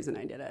was the reason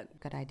I did it.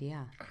 Good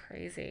idea.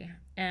 Crazy.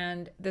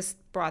 And this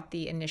brought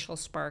the initial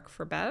spark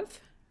for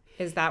Bev?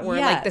 Is that where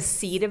like the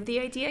seed of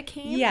the idea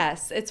came?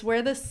 Yes, it's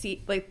where the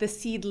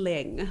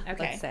seedling,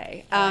 let's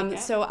say.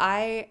 So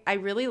I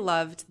really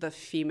loved the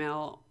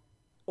female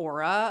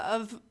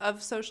aura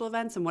of social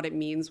events and what it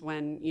means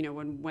when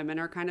women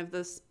are kind of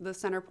the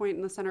center point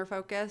and the center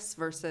focus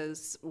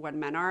versus when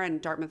men are. And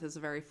Dartmouth is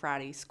a very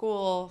fratty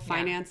school.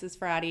 Finance is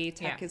fratty.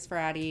 Tech is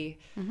fratty.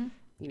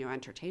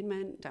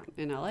 Entertainment down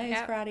in LA is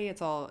fratty.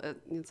 It's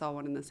all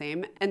one and the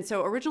same. And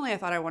so originally I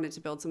thought I wanted to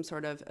build some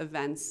sort of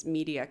events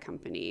media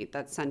company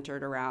that's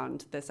centered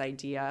around this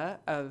idea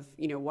of,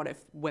 what if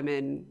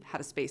women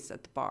had a space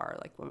at the bar?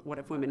 Like what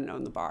if women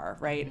own the bar,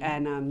 right?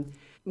 And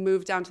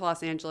moved down to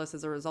Los Angeles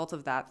as a result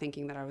of that,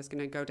 thinking that I was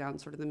going to go down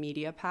sort of the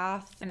media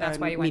path. And that's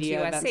why you went to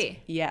USC. Events.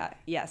 Yeah,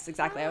 yes,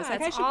 exactly. I was like,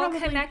 it's I should all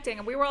probably connecting.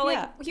 And we were all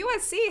like,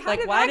 USC,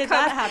 why did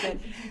that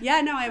happen? Yeah,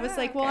 no, I was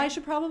like, well, I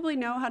should probably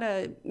know how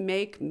to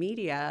make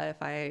media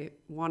if I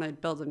want to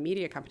build a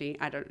media company.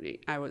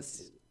 I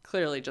was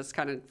clearly just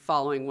kind of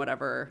following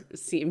whatever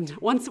seemed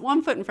one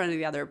foot in front of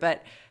the other.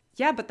 But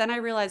then I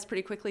realized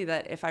pretty quickly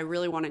that if I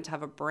really wanted to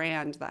have a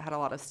brand that had a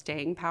lot of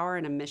staying power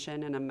and a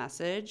mission and a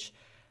message,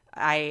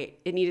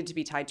 it needed to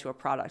be tied to a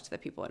product that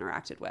people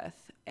interacted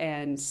with.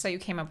 And so you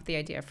came up with the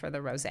idea for the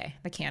rosé,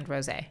 the canned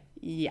rosé.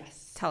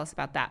 Yes. Tell us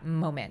about that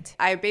moment.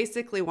 I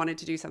basically wanted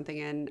to do something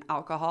in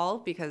alcohol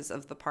because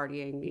of the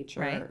partying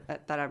nature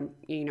that I'm,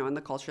 and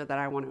the culture that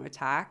I want to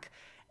attack.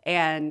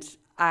 And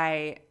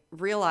I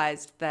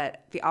realized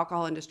that the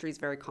alcohol industry is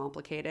very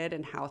complicated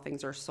in how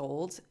things are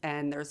sold.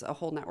 And there's a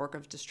whole network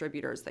of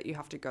distributors that you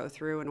have to go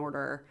through in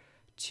order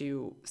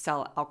to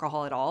sell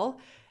alcohol at all.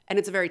 And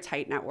it's a very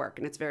tight network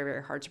and it's very,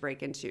 very hard to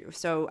break into.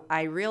 So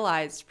I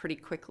realized pretty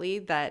quickly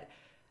that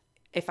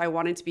if I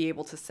wanted to be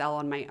able to sell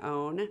on my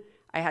own,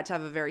 I had to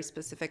have a very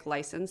specific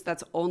license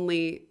that's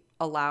only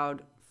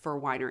allowed for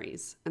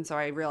wineries. And so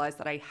I realized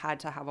that I had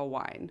to have a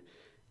wine.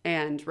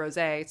 And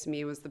rosé to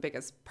me was the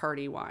biggest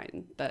party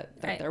wine that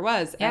there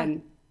was. Yeah.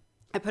 And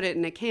I put it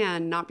in a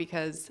can,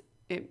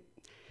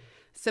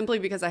 simply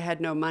because I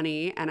had no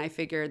money, and I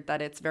figured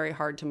that it's very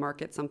hard to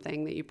market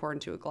something that you pour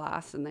into a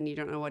glass and then you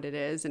don't know what it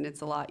is, and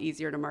it's a lot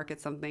easier to market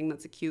something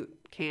that's a cute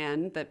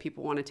can that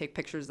people want to take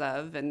pictures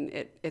of, and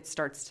it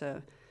starts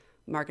to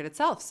market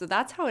itself. So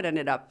that's how it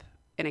ended up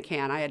in a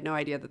can. I had no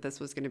idea that this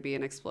was going to be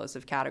an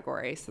explosive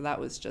category. So that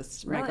was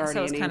just my Really? guardian So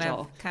it was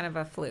angel. kind of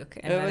a fluke,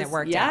 and then it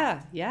worked out.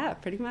 Yeah, yeah,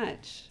 pretty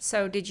much.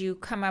 So did you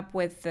come up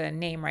with the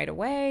name right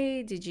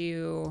away? Did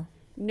you?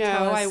 No,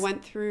 Tell us. I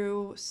went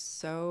through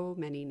so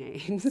many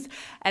names.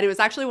 And it was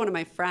actually one of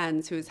my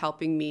friends who was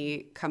helping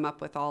me come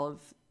up with all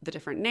of the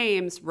different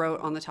names,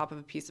 wrote on the top of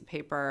a piece of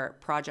paper,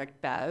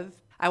 Project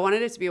Bev. I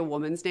wanted it to be a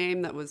woman's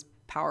name that was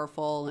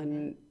powerful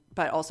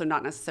but also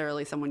not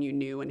necessarily someone you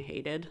knew and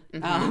hated.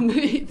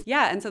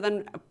 Yeah, and so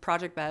then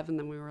Project Bev, and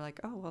then we were like,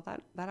 oh, well,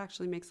 that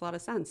actually makes a lot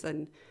of sense.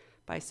 And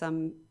by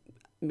some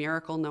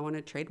miracle, no one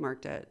had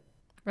trademarked it.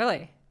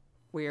 Really?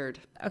 Weird.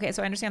 Okay,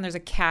 so I understand there's a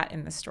cat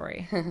in the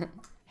story.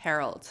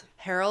 Harold.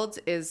 Harold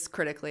is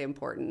critically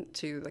important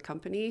to the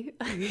company.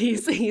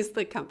 He's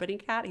the company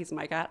cat. He's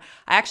my cat.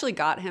 I actually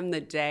got him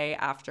the day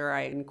after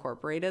I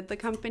incorporated the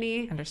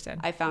company. Understood.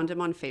 I found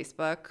him on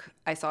Facebook.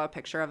 I saw a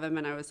picture of him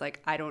and I was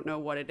like, I don't know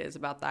what it is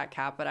about that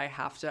cat, but I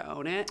have to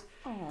own it.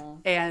 Aww.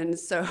 And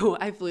so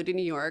I flew to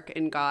New York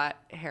and got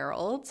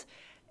Harold.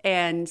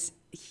 And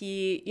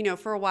he,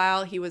 for a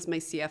while, he was my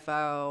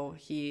CFO.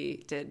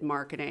 He did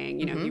marketing.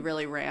 He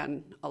really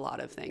ran a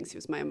lot of things. He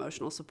was my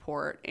emotional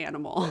support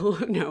animal.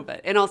 No,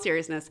 but in all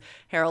seriousness,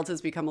 Harold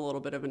has become a little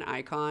bit of an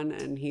icon,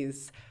 and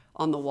he's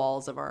on the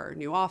walls of our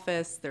new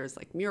office. There's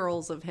like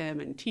murals of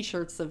him and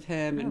T-shirts of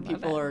him, and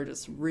people are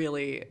just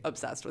really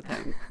obsessed with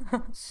him.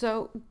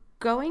 So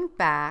going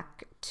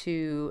back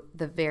to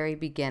the very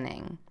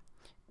beginning,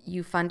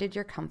 you funded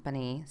your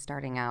company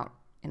starting out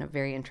in a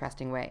very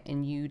interesting way,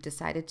 and you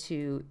decided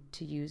to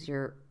use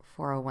your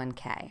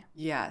 401k.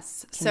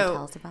 Yes. Can you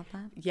tell us about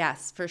that?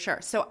 Yes, for sure.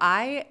 So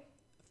I,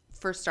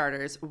 for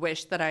starters,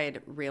 wish that I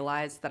had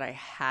realized that I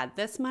had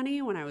this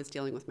money when I was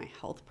dealing with my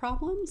health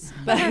problems,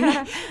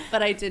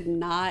 but I did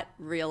not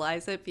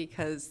realize it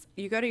because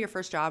you go to your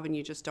first job and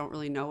you just don't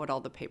really know what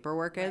all the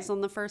paperwork is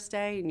on the first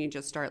day, and you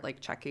just start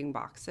like checking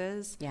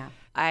boxes. Yeah.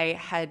 I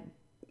had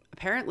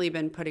apparently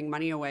been putting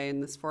money away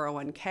in this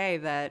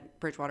 401k that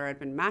Bridgewater had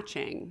been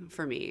matching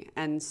for me.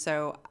 And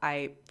so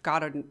I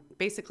got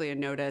basically a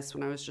notice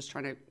when I was just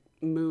trying to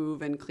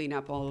move and clean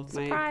up all of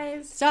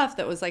my stuff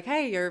that was like,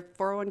 hey, your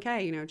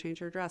 401k, change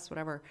your address,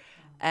 whatever.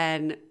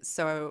 And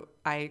so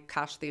I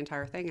cashed the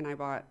entire thing and I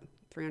bought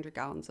 300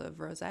 gallons of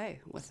rosé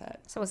with it.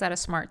 So was that a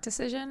smart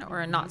decision or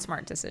a not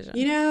smart decision?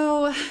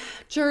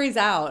 Jury's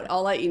out.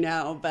 I'll let you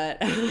know. But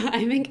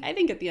I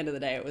think at the end of the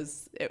day,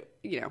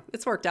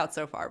 it's worked out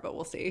so far, but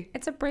we'll see.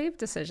 It's a brave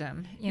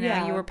decision.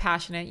 You were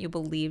passionate, you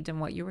believed in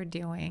what you were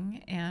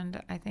doing.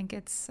 And I think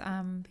it's,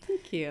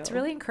 thank you. It's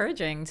really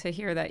encouraging to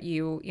hear that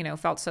you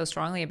felt so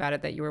strongly about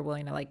it that you were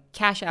willing to like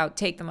cash out,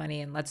 take the money,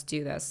 and let's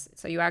do this.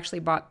 So you actually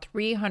bought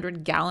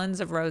 300 gallons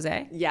of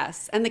rosé?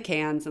 Yes. And the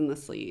cans and the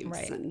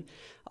sleeves and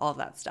all of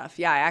that stuff.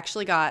 Yeah.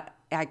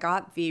 I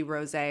got the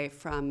rosé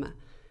from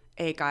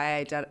a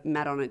guy I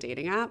met on a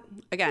dating app.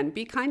 Again,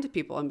 be kind to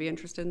people and be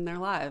interested in their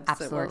lives.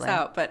 Absolutely. It works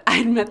out. But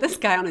I met this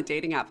guy on a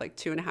dating app like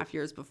 2.5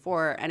 years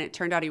before, and it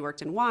turned out he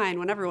worked in wine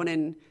when everyone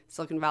in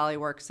Silicon Valley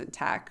works in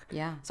tech.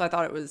 Yeah. So I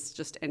thought it was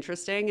just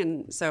interesting.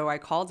 And so I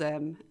called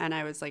him and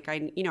I was like, I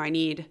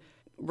need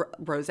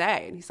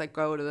rosé. And he's like,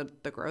 go to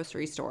the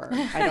grocery store.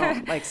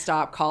 I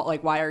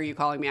don't why are you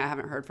calling me? I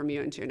haven't heard from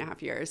you in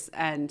 2.5 years.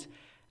 And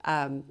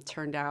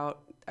turned out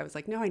I was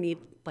like, no, I need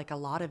like a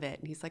lot of it.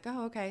 And he's like,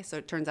 oh, okay. So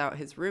it turns out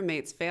his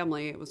roommate's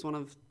family, it was one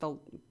of the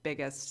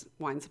biggest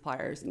wine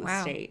suppliers in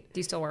the state. Do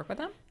you still work with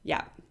them?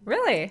 Yeah.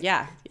 Really?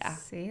 Yeah.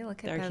 See,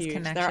 look at They're those huge.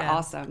 connections. They're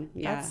awesome.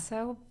 Yeah. That's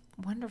so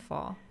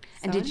wonderful.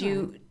 And did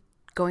you,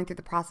 going through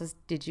the process,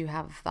 did you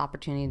have the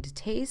opportunity to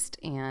taste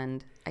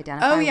and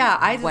identify? Oh yeah,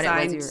 I what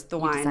designed it was the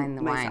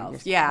wine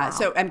myself. Yeah. Wow.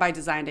 So, and by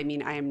designed, I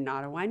mean I am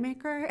not a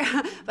winemaker,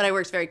 but I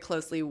worked very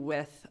closely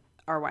with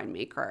our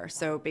winemaker.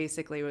 So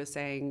basically it was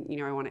saying,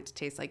 I want it to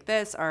taste like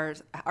this.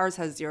 Ours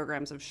has 0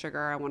 grams of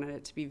sugar. I wanted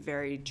it to be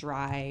very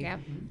dry,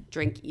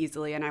 drink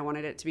easily. And I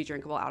wanted it to be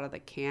drinkable out of the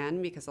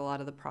can because a lot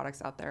of the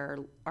products out there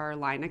are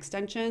line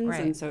extensions.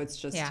 Right. And so it's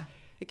just,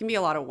 it can be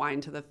a lot of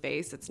wine to the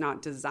face. It's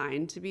not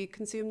designed to be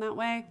consumed that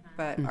way,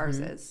 but ours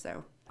is.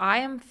 So I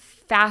am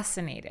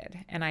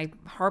fascinated, and I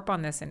harp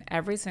on this in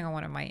every single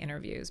one of my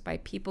interviews, by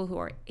people who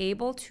are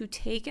able to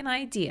take an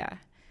idea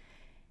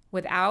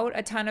without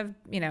a ton of,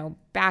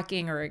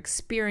 backing or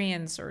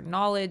experience or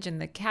knowledge in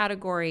the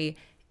category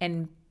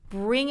and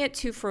bring it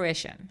to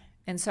fruition.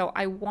 And so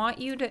I want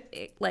you to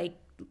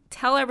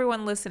tell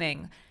everyone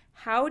listening,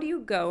 how do you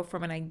go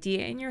from an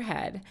idea in your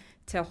head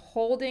to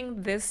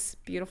holding this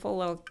beautiful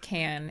little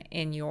can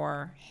in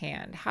your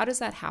hand? How does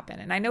that happen?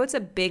 And I know it's a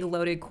big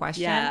loaded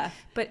question,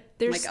 but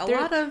there's a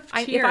lot of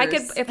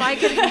cheers. If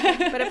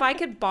I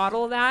could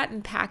bottle that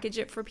and package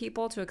it for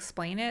people to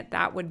explain it,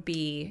 that would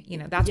be,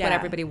 that's what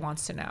everybody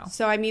wants to know.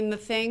 So, I mean, the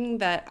thing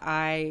that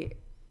I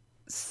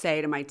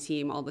say to my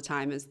team all the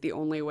time is the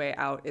only way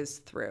out is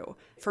through.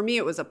 For me,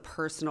 it was a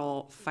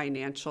personal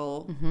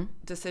financial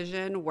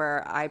decision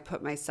where I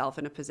put myself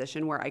in a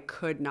position where I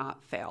could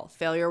not fail.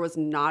 Failure was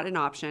not an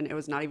option. It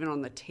was not even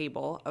on the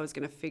table. I was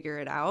going to figure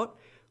it out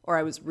or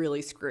I was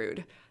really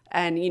screwed.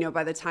 And,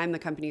 by the time the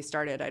company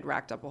started, I'd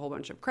racked up a whole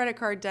bunch of credit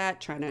card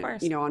debt, trying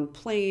to, on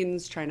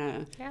planes, trying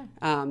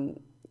to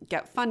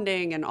get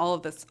funding and all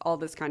this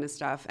kind of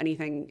stuff.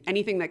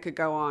 Anything that could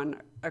go on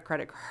a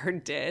credit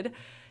card did.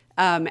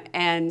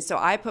 And so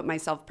I put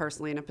myself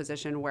personally in a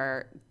position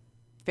where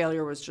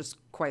failure was just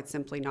quite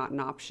simply not an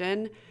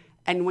option.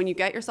 And when you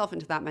get yourself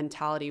into that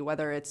mentality,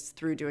 whether it's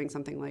through doing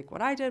something like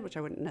what I did, which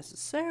I wouldn't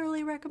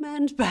necessarily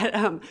recommend, but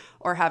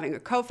or having a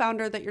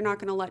co-founder that you're not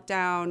going to let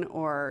down,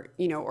 or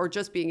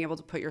just being able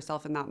to put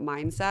yourself in that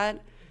mindset,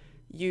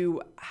 you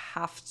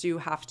have to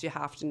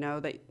know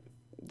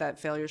that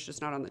failure is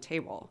just not on the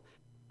table.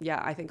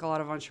 Yeah, I think a lot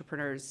of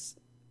entrepreneurs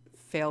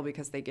fail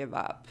because they give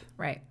up.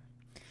 Right.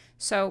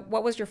 So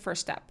what was your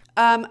first step?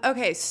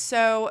 Okay,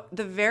 so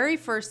the very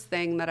first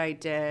thing that I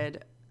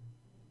did,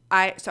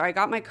 I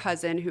got my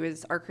cousin, who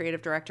is our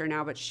creative director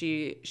now, but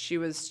she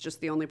was just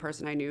the only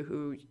person I knew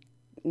who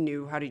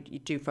knew how to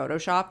do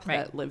Photoshop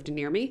that lived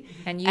near me.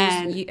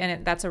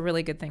 And that's a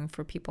really good thing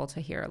for people to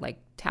hear.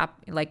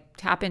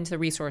 Tap into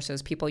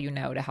resources, people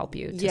to help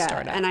you to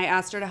start up. And I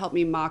asked her to help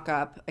me mock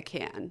up a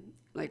can.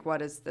 What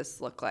does this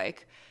look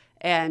like?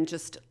 And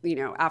just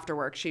after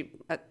work,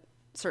 at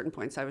certain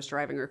points I was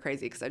driving her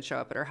crazy because I'd show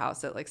up at her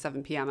house at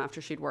 7 p.m.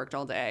 after she'd worked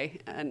all day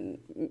and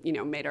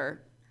made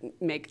her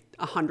make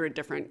 100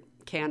 different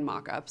can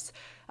mock-ups.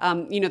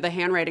 The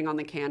handwriting on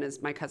the can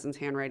is my cousin's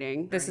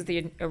handwriting. This is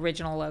the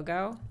original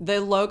logo?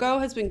 The logo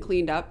has been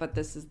cleaned up, but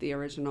this is the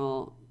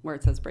original, where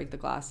it says break the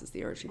glass is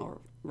the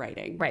original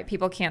writing. Right.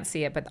 People can't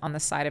see it, but on the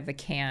side of the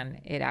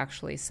can, it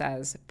actually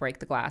says break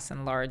the glass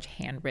in large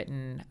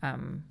handwritten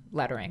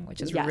lettering,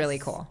 which is really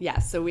cool.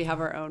 Yes. So we have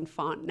our own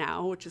font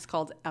now, which is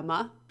called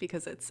Emma,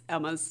 because it's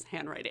Emma's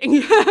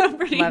handwriting.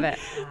 Love it.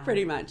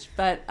 Pretty much.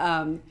 But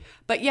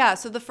yeah,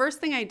 so the first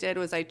thing I did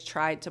was I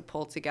tried to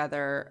pull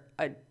together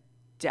a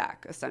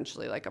deck,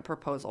 essentially, like a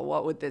proposal.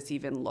 What would this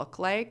even look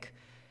like?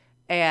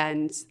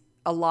 And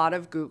a lot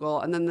of Google.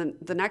 And then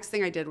the next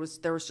thing I did was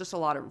there was just a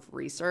lot of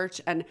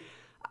research, and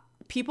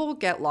people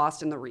get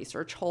lost in the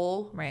research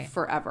hole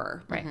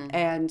forever. Right.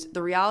 And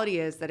the reality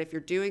is that if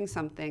you're doing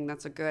something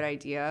that's a good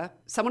idea,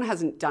 someone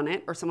hasn't done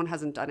it, or someone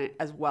hasn't done it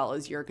as well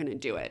as you're going to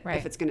do it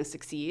if it's going to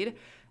succeed.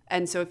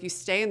 And so if you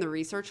stay in the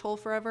research hole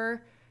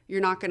forever,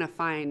 you're not going to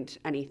find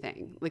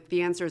anything.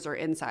 The answers are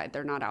inside,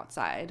 they're not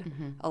outside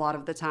a lot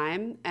of the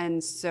time.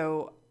 And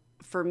so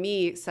for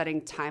me,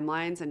 setting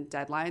timelines and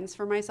deadlines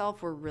for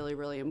myself were really,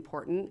 really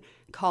important.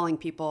 Calling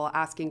people,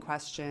 asking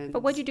questions.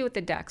 But what'd you do with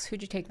the decks?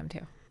 Who'd you take them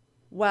to?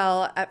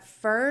 Well, at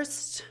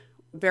first,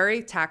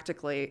 very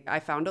tactically, I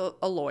found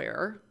a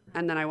lawyer,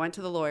 and then I went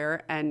to the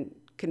lawyer and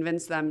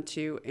convinced them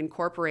to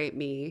incorporate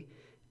me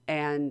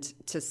and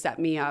to set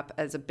me up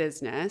as a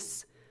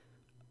business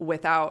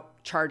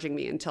without charging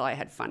me until I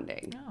had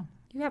funding. Oh,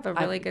 you have a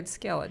really good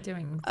skill at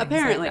doing things.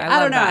 Apparently. I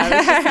don't know.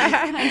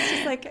 That. I was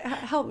just like,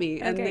 help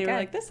me. And they were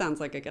like, this sounds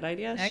like a good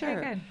idea. Okay,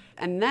 sure. Good.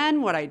 And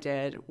then what I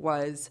did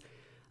was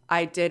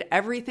I did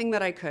everything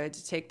that I could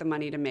to take the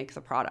money to make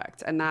the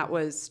product. And that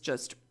was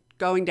just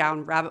going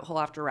down rabbit hole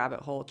after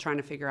rabbit hole, trying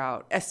to figure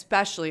out,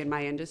 especially in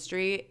my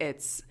industry,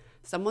 it's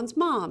someone's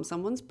mom,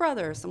 someone's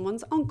brother,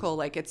 someone's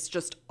uncle. It's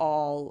just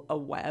all a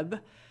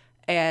web.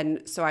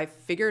 And so I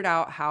figured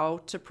out how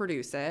to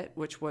produce it,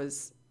 which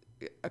was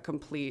a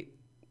complete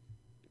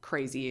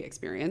crazy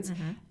experience.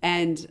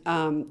 And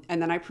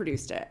then I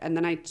produced it. And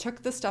then I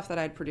took the stuff that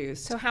I'd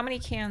produced. So how many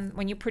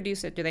when you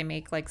produce it, do they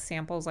make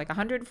samples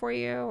 100 for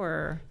you,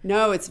 or?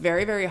 No, it's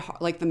very, very hard.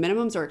 The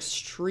minimums are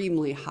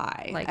extremely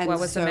high. What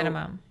was the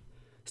minimum?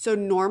 So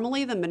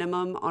normally the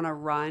minimum on a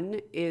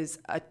run is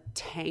a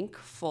tank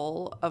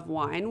full of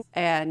wine,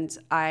 and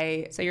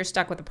So you're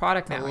stuck with the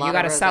product now. You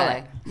got to sell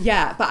it.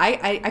 Yeah, but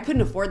I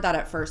couldn't afford that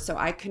at first, so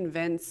I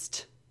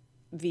convinced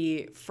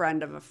the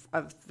friend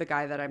of the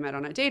guy that I met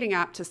on a dating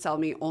app to sell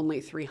me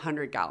only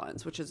 300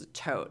 gallons, which is a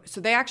tote.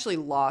 So they actually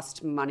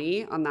lost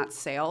money on that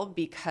sale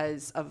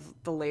because of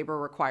the labor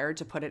required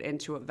to put it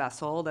into a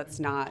vessel that's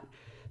not.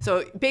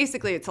 So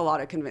basically, it's a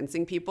lot of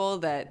convincing people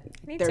that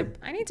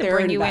I need to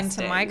bring you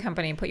into my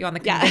company and put you on the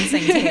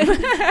convincing team.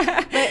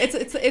 But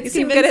it's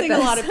convincing a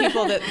lot of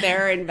people that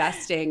they're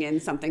investing in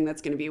something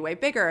that's going to be way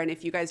bigger. And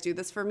if you guys do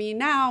this for me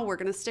now, we're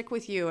going to stick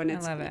with you. And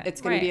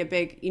it's going to be a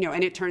big,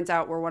 and it turns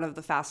out we're one of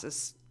the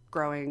fastest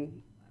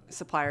growing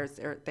suppliers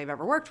they've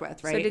ever worked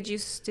with, right?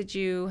 So did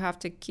you have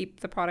to keep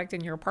the product in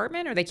your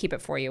apartment, or they keep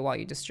it for you while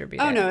you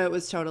distribute it? Oh no, it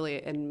was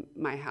totally in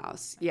my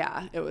house.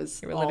 Yeah, it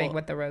was. You were living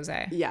with the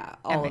rosé. Yeah,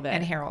 all of it.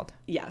 And Harold.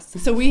 Yes.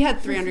 So we had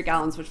 300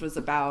 gallons, which was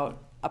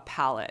about a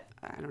pallet.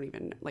 I don't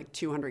even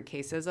 200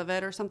 cases of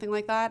it or something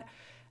like that.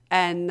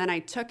 And then I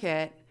took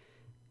it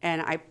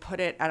and I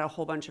put it at a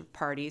whole bunch of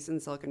parties in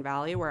Silicon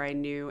Valley where I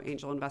knew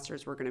angel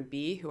investors were going to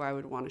be, who I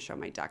would want to show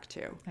my deck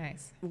to.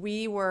 Nice.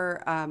 We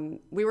were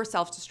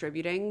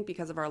self-distributing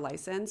because of our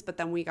license, but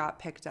then we got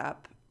picked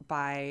up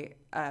by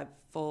a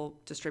full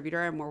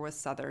distributor, and we're with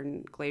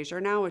Southern Glacier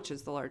now, which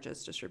is the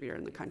largest distributor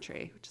in the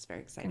country, which is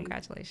very exciting.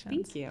 Congratulations.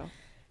 Thank you.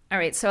 All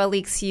right. So,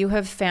 Alix, you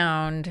have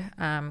found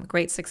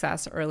great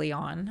success early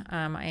on.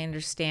 I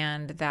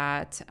understand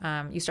that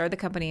you started the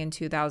company in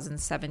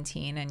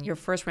 2017, and your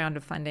first round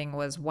of funding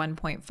was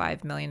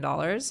 $1.5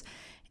 million.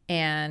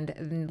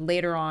 And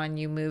later on,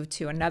 you moved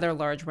to another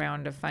large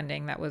round of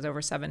funding that was over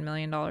 $7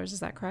 million.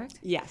 Is that correct?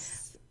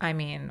 Yes. I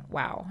mean,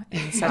 wow.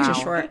 In such a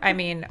short, I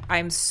mean,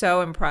 I'm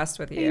so impressed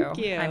with you. Thank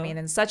you. I mean,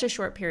 in such a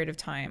short period of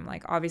time,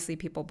 like obviously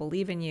people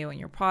believe in you and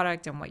your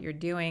product and what you're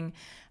doing.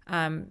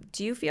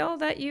 Do you feel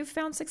that you've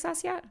found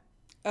success yet?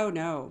 Oh,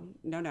 no.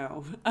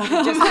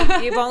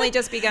 You've only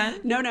just begun?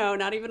 No,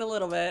 not even a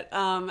little bit.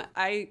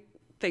 I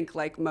think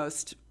like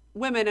most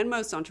women and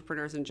most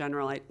entrepreneurs in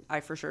general, I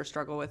for sure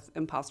struggle with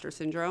imposter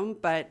syndrome,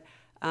 but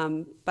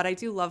I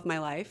do love my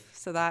life.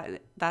 So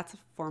that's a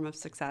form of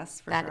success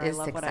for sure. I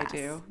love what I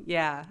do.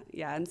 Yeah.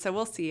 And so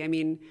we'll see. I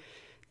mean,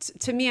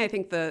 to me, I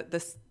think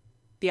the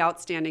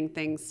outstanding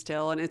thing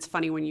still, and it's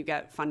funny when you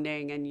get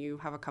funding and you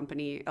have a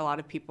company, a lot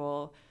of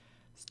people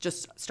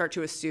just start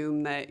to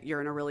assume that you're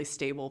in a really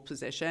stable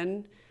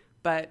position.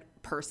 But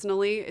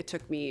personally, it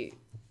took me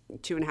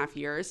 2.5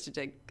 years to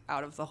dig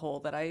out of the hole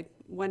that I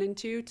went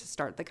into to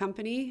start the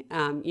company.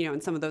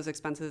 And some of those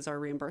expenses are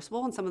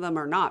reimbursable and some of them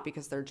are not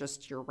because they're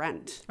just your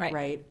rent,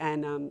 right?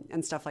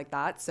 And stuff like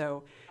that.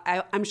 So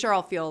I'm sure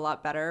I'll feel a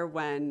lot better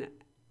when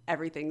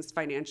everything's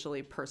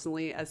financially,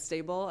 personally as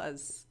stable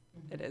as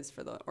it is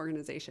for the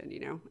organization,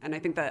 And I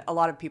think that a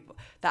lot of people,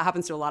 that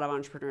happens to a lot of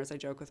entrepreneurs. I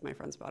joke with my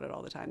friends about it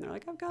all the time. They're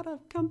like, I've got a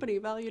company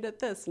valued at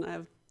this and I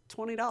have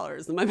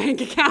 $20 in my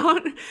bank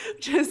account,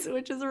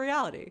 which is a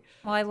reality.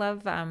 Well, I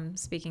love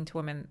speaking to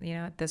women,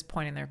 at this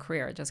point in their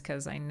career, just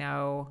because I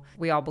know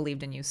we all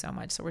believed in you so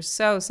much. So we're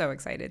so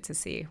excited to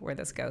see where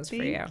this goes for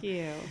you. Thank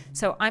you.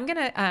 So I'm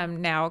going to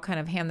now kind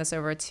of hand this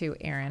over to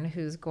Erin,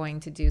 who's going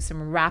to do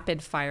some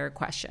rapid fire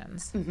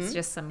questions. Mm-hmm. It's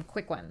just some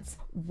quick ones.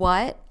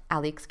 What,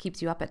 Alix,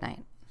 keeps you up at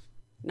night?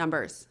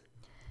 Numbers.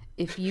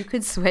 If you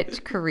could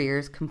switch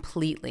careers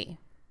completely,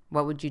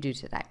 what would you do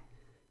today?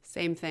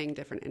 Same thing,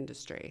 different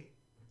industry.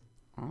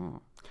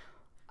 Oh.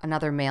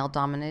 Another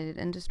male-dominated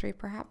industry,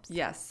 perhaps?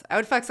 Yes. I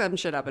would fuck some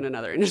shit up in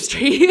another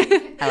industry.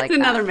 I like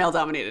another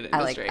male-dominated industry.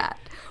 I like that.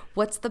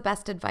 What's the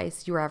best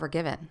advice you were ever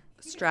given?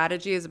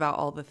 Strategy is about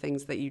all the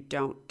things that you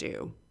don't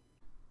do.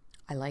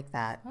 I like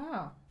that.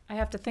 Oh, I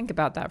have to think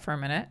about that for a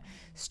minute.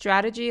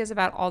 Strategy is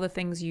about all the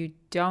things you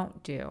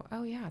don't do.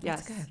 Oh, yeah,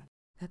 that's good.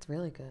 That's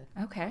really good.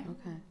 Okay.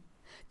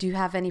 Do you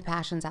have any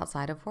passions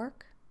outside of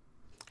work?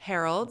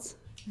 Harold's,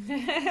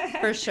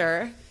 for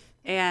sure.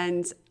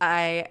 And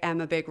I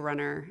am a big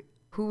runner.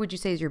 Who would you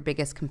say is your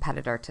biggest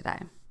competitor today?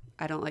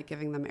 I don't like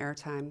giving them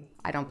airtime.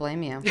 I don't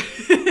blame you.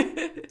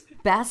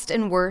 Best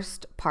and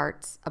worst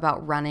parts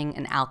about running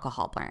an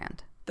alcohol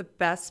brand? The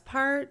best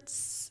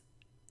parts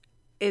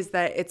is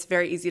that it's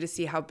very easy to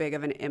see how big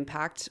of an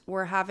impact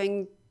we're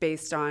having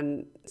based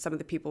on some of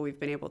the people we've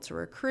been able to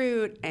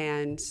recruit,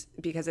 and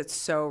because it's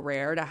so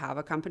rare to have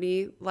a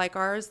company like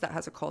ours that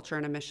has a culture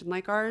and a mission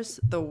like ours.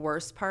 The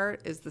worst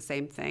part is the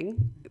same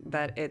thing,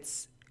 that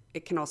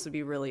it can also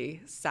be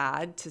really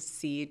sad to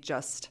see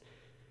just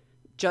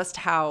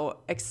how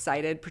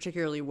excited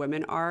particularly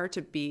women are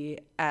to be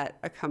at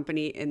a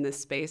company in this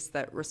space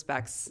that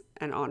respects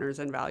and honors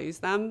and values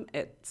them.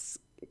 It's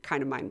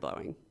kind of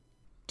mind-blowing.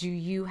 Do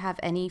you have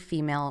any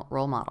female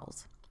role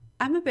models?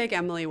 I'm a big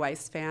Emily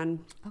Weiss fan.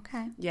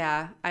 Okay.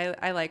 Yeah,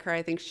 I like her.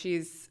 I think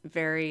she's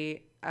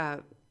very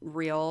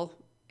real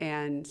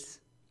and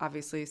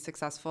obviously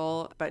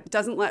successful, but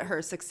doesn't let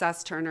her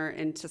success turn her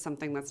into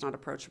something that's not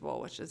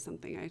approachable, which is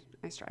something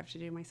I strive to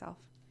do myself.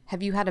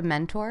 Have you had a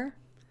mentor?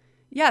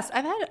 Yes,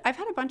 I've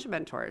had a bunch of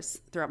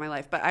mentors throughout my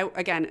life, but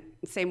again,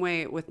 same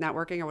way with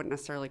networking, I wouldn't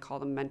necessarily call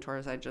them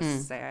mentors. I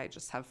just say I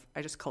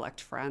just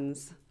collect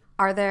friends.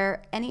 Are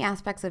there any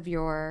aspects of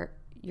your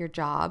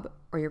job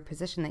or your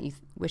position that you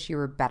wish you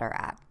were better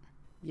at?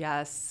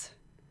 Yes,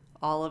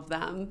 all of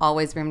them.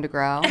 Always room to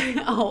grow?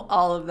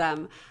 all of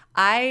them.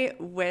 I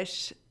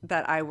wish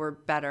that I were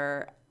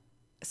better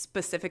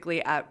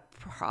specifically at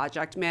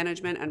project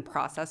management and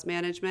process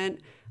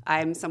management.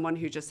 I'm someone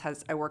who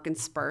I work in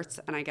spurts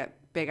and I get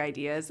big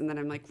ideas and then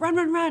I'm like,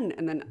 run.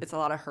 And then it's a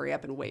lot of hurry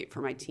up and wait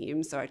for my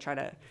team. So I've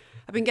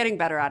been getting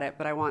better at it,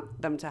 but I want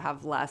them to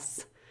have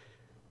less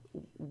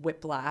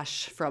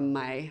whiplash from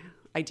my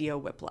idea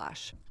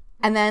whiplash.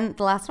 And then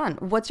the last one,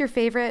 what's your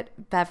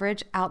favorite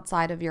beverage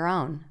outside of your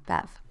own,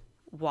 Bev?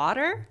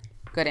 Water.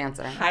 Good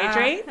answer.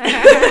 Hydrate.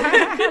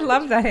 I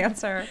love that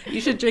answer. You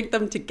should drink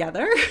them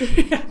together.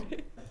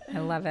 I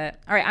love it.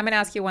 All right, I'm going to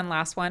ask you one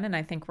last one, and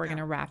I think we're going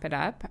to wrap it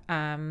up.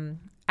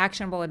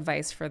 Actionable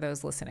advice for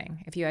those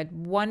listening. If you had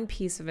one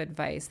piece of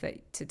advice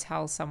to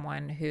tell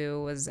someone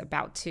who was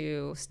about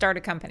to start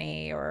a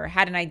company or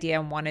had an idea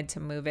and wanted to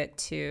move it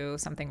to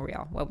something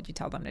real, what would you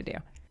tell them to do?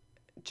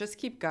 Just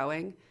keep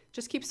going.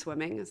 Just keep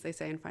swimming, as they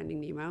say in Finding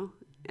Nemo,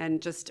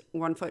 and just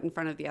one foot in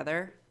front of the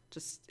other.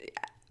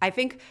 I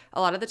think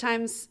a lot of the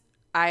times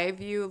I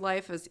view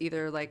life as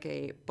either like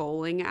a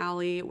bowling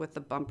alley with the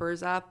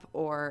bumpers up,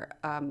 or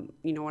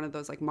one of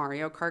those like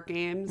Mario Kart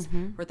games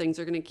where things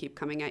are going to keep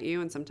coming at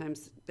you, and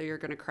sometimes you're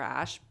going to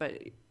crash, but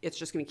it's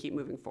just going to keep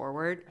moving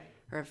forward.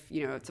 Or if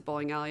it's a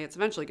bowling alley, it's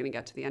eventually going to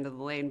get to the end of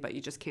the lane, but you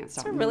just can't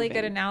stop. That's a really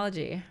good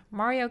analogy.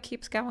 Mario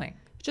keeps going.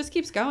 It just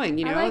keeps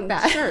going, I like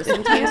that. Sure,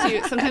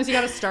 sometimes you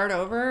got to start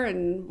over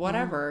and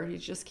whatever. You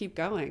just keep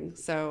going.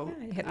 So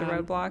you hit the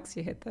roadblocks.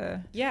 You hit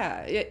the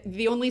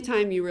the only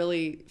time you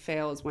really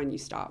fail is when you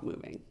stop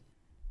moving.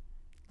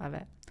 Love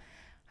it.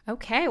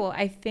 Okay, well,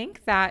 I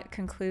think that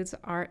concludes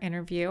our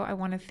interview. I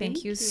want to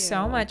thank you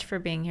so much for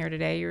being here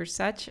today. You're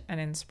such an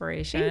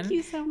inspiration. Thank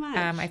you so much.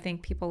 I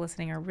think people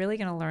listening are really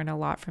going to learn a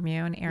lot from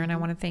you. And Erin, I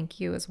want to thank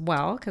you as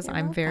well, because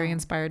I'm very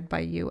inspired by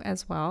you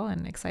as well,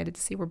 and excited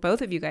to see where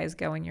both of you guys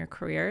go in your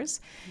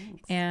careers.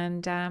 Thanks.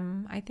 And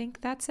I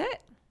think that's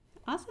it.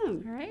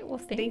 Awesome. All right. Well,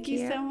 thank you.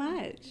 Thank you so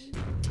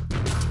much.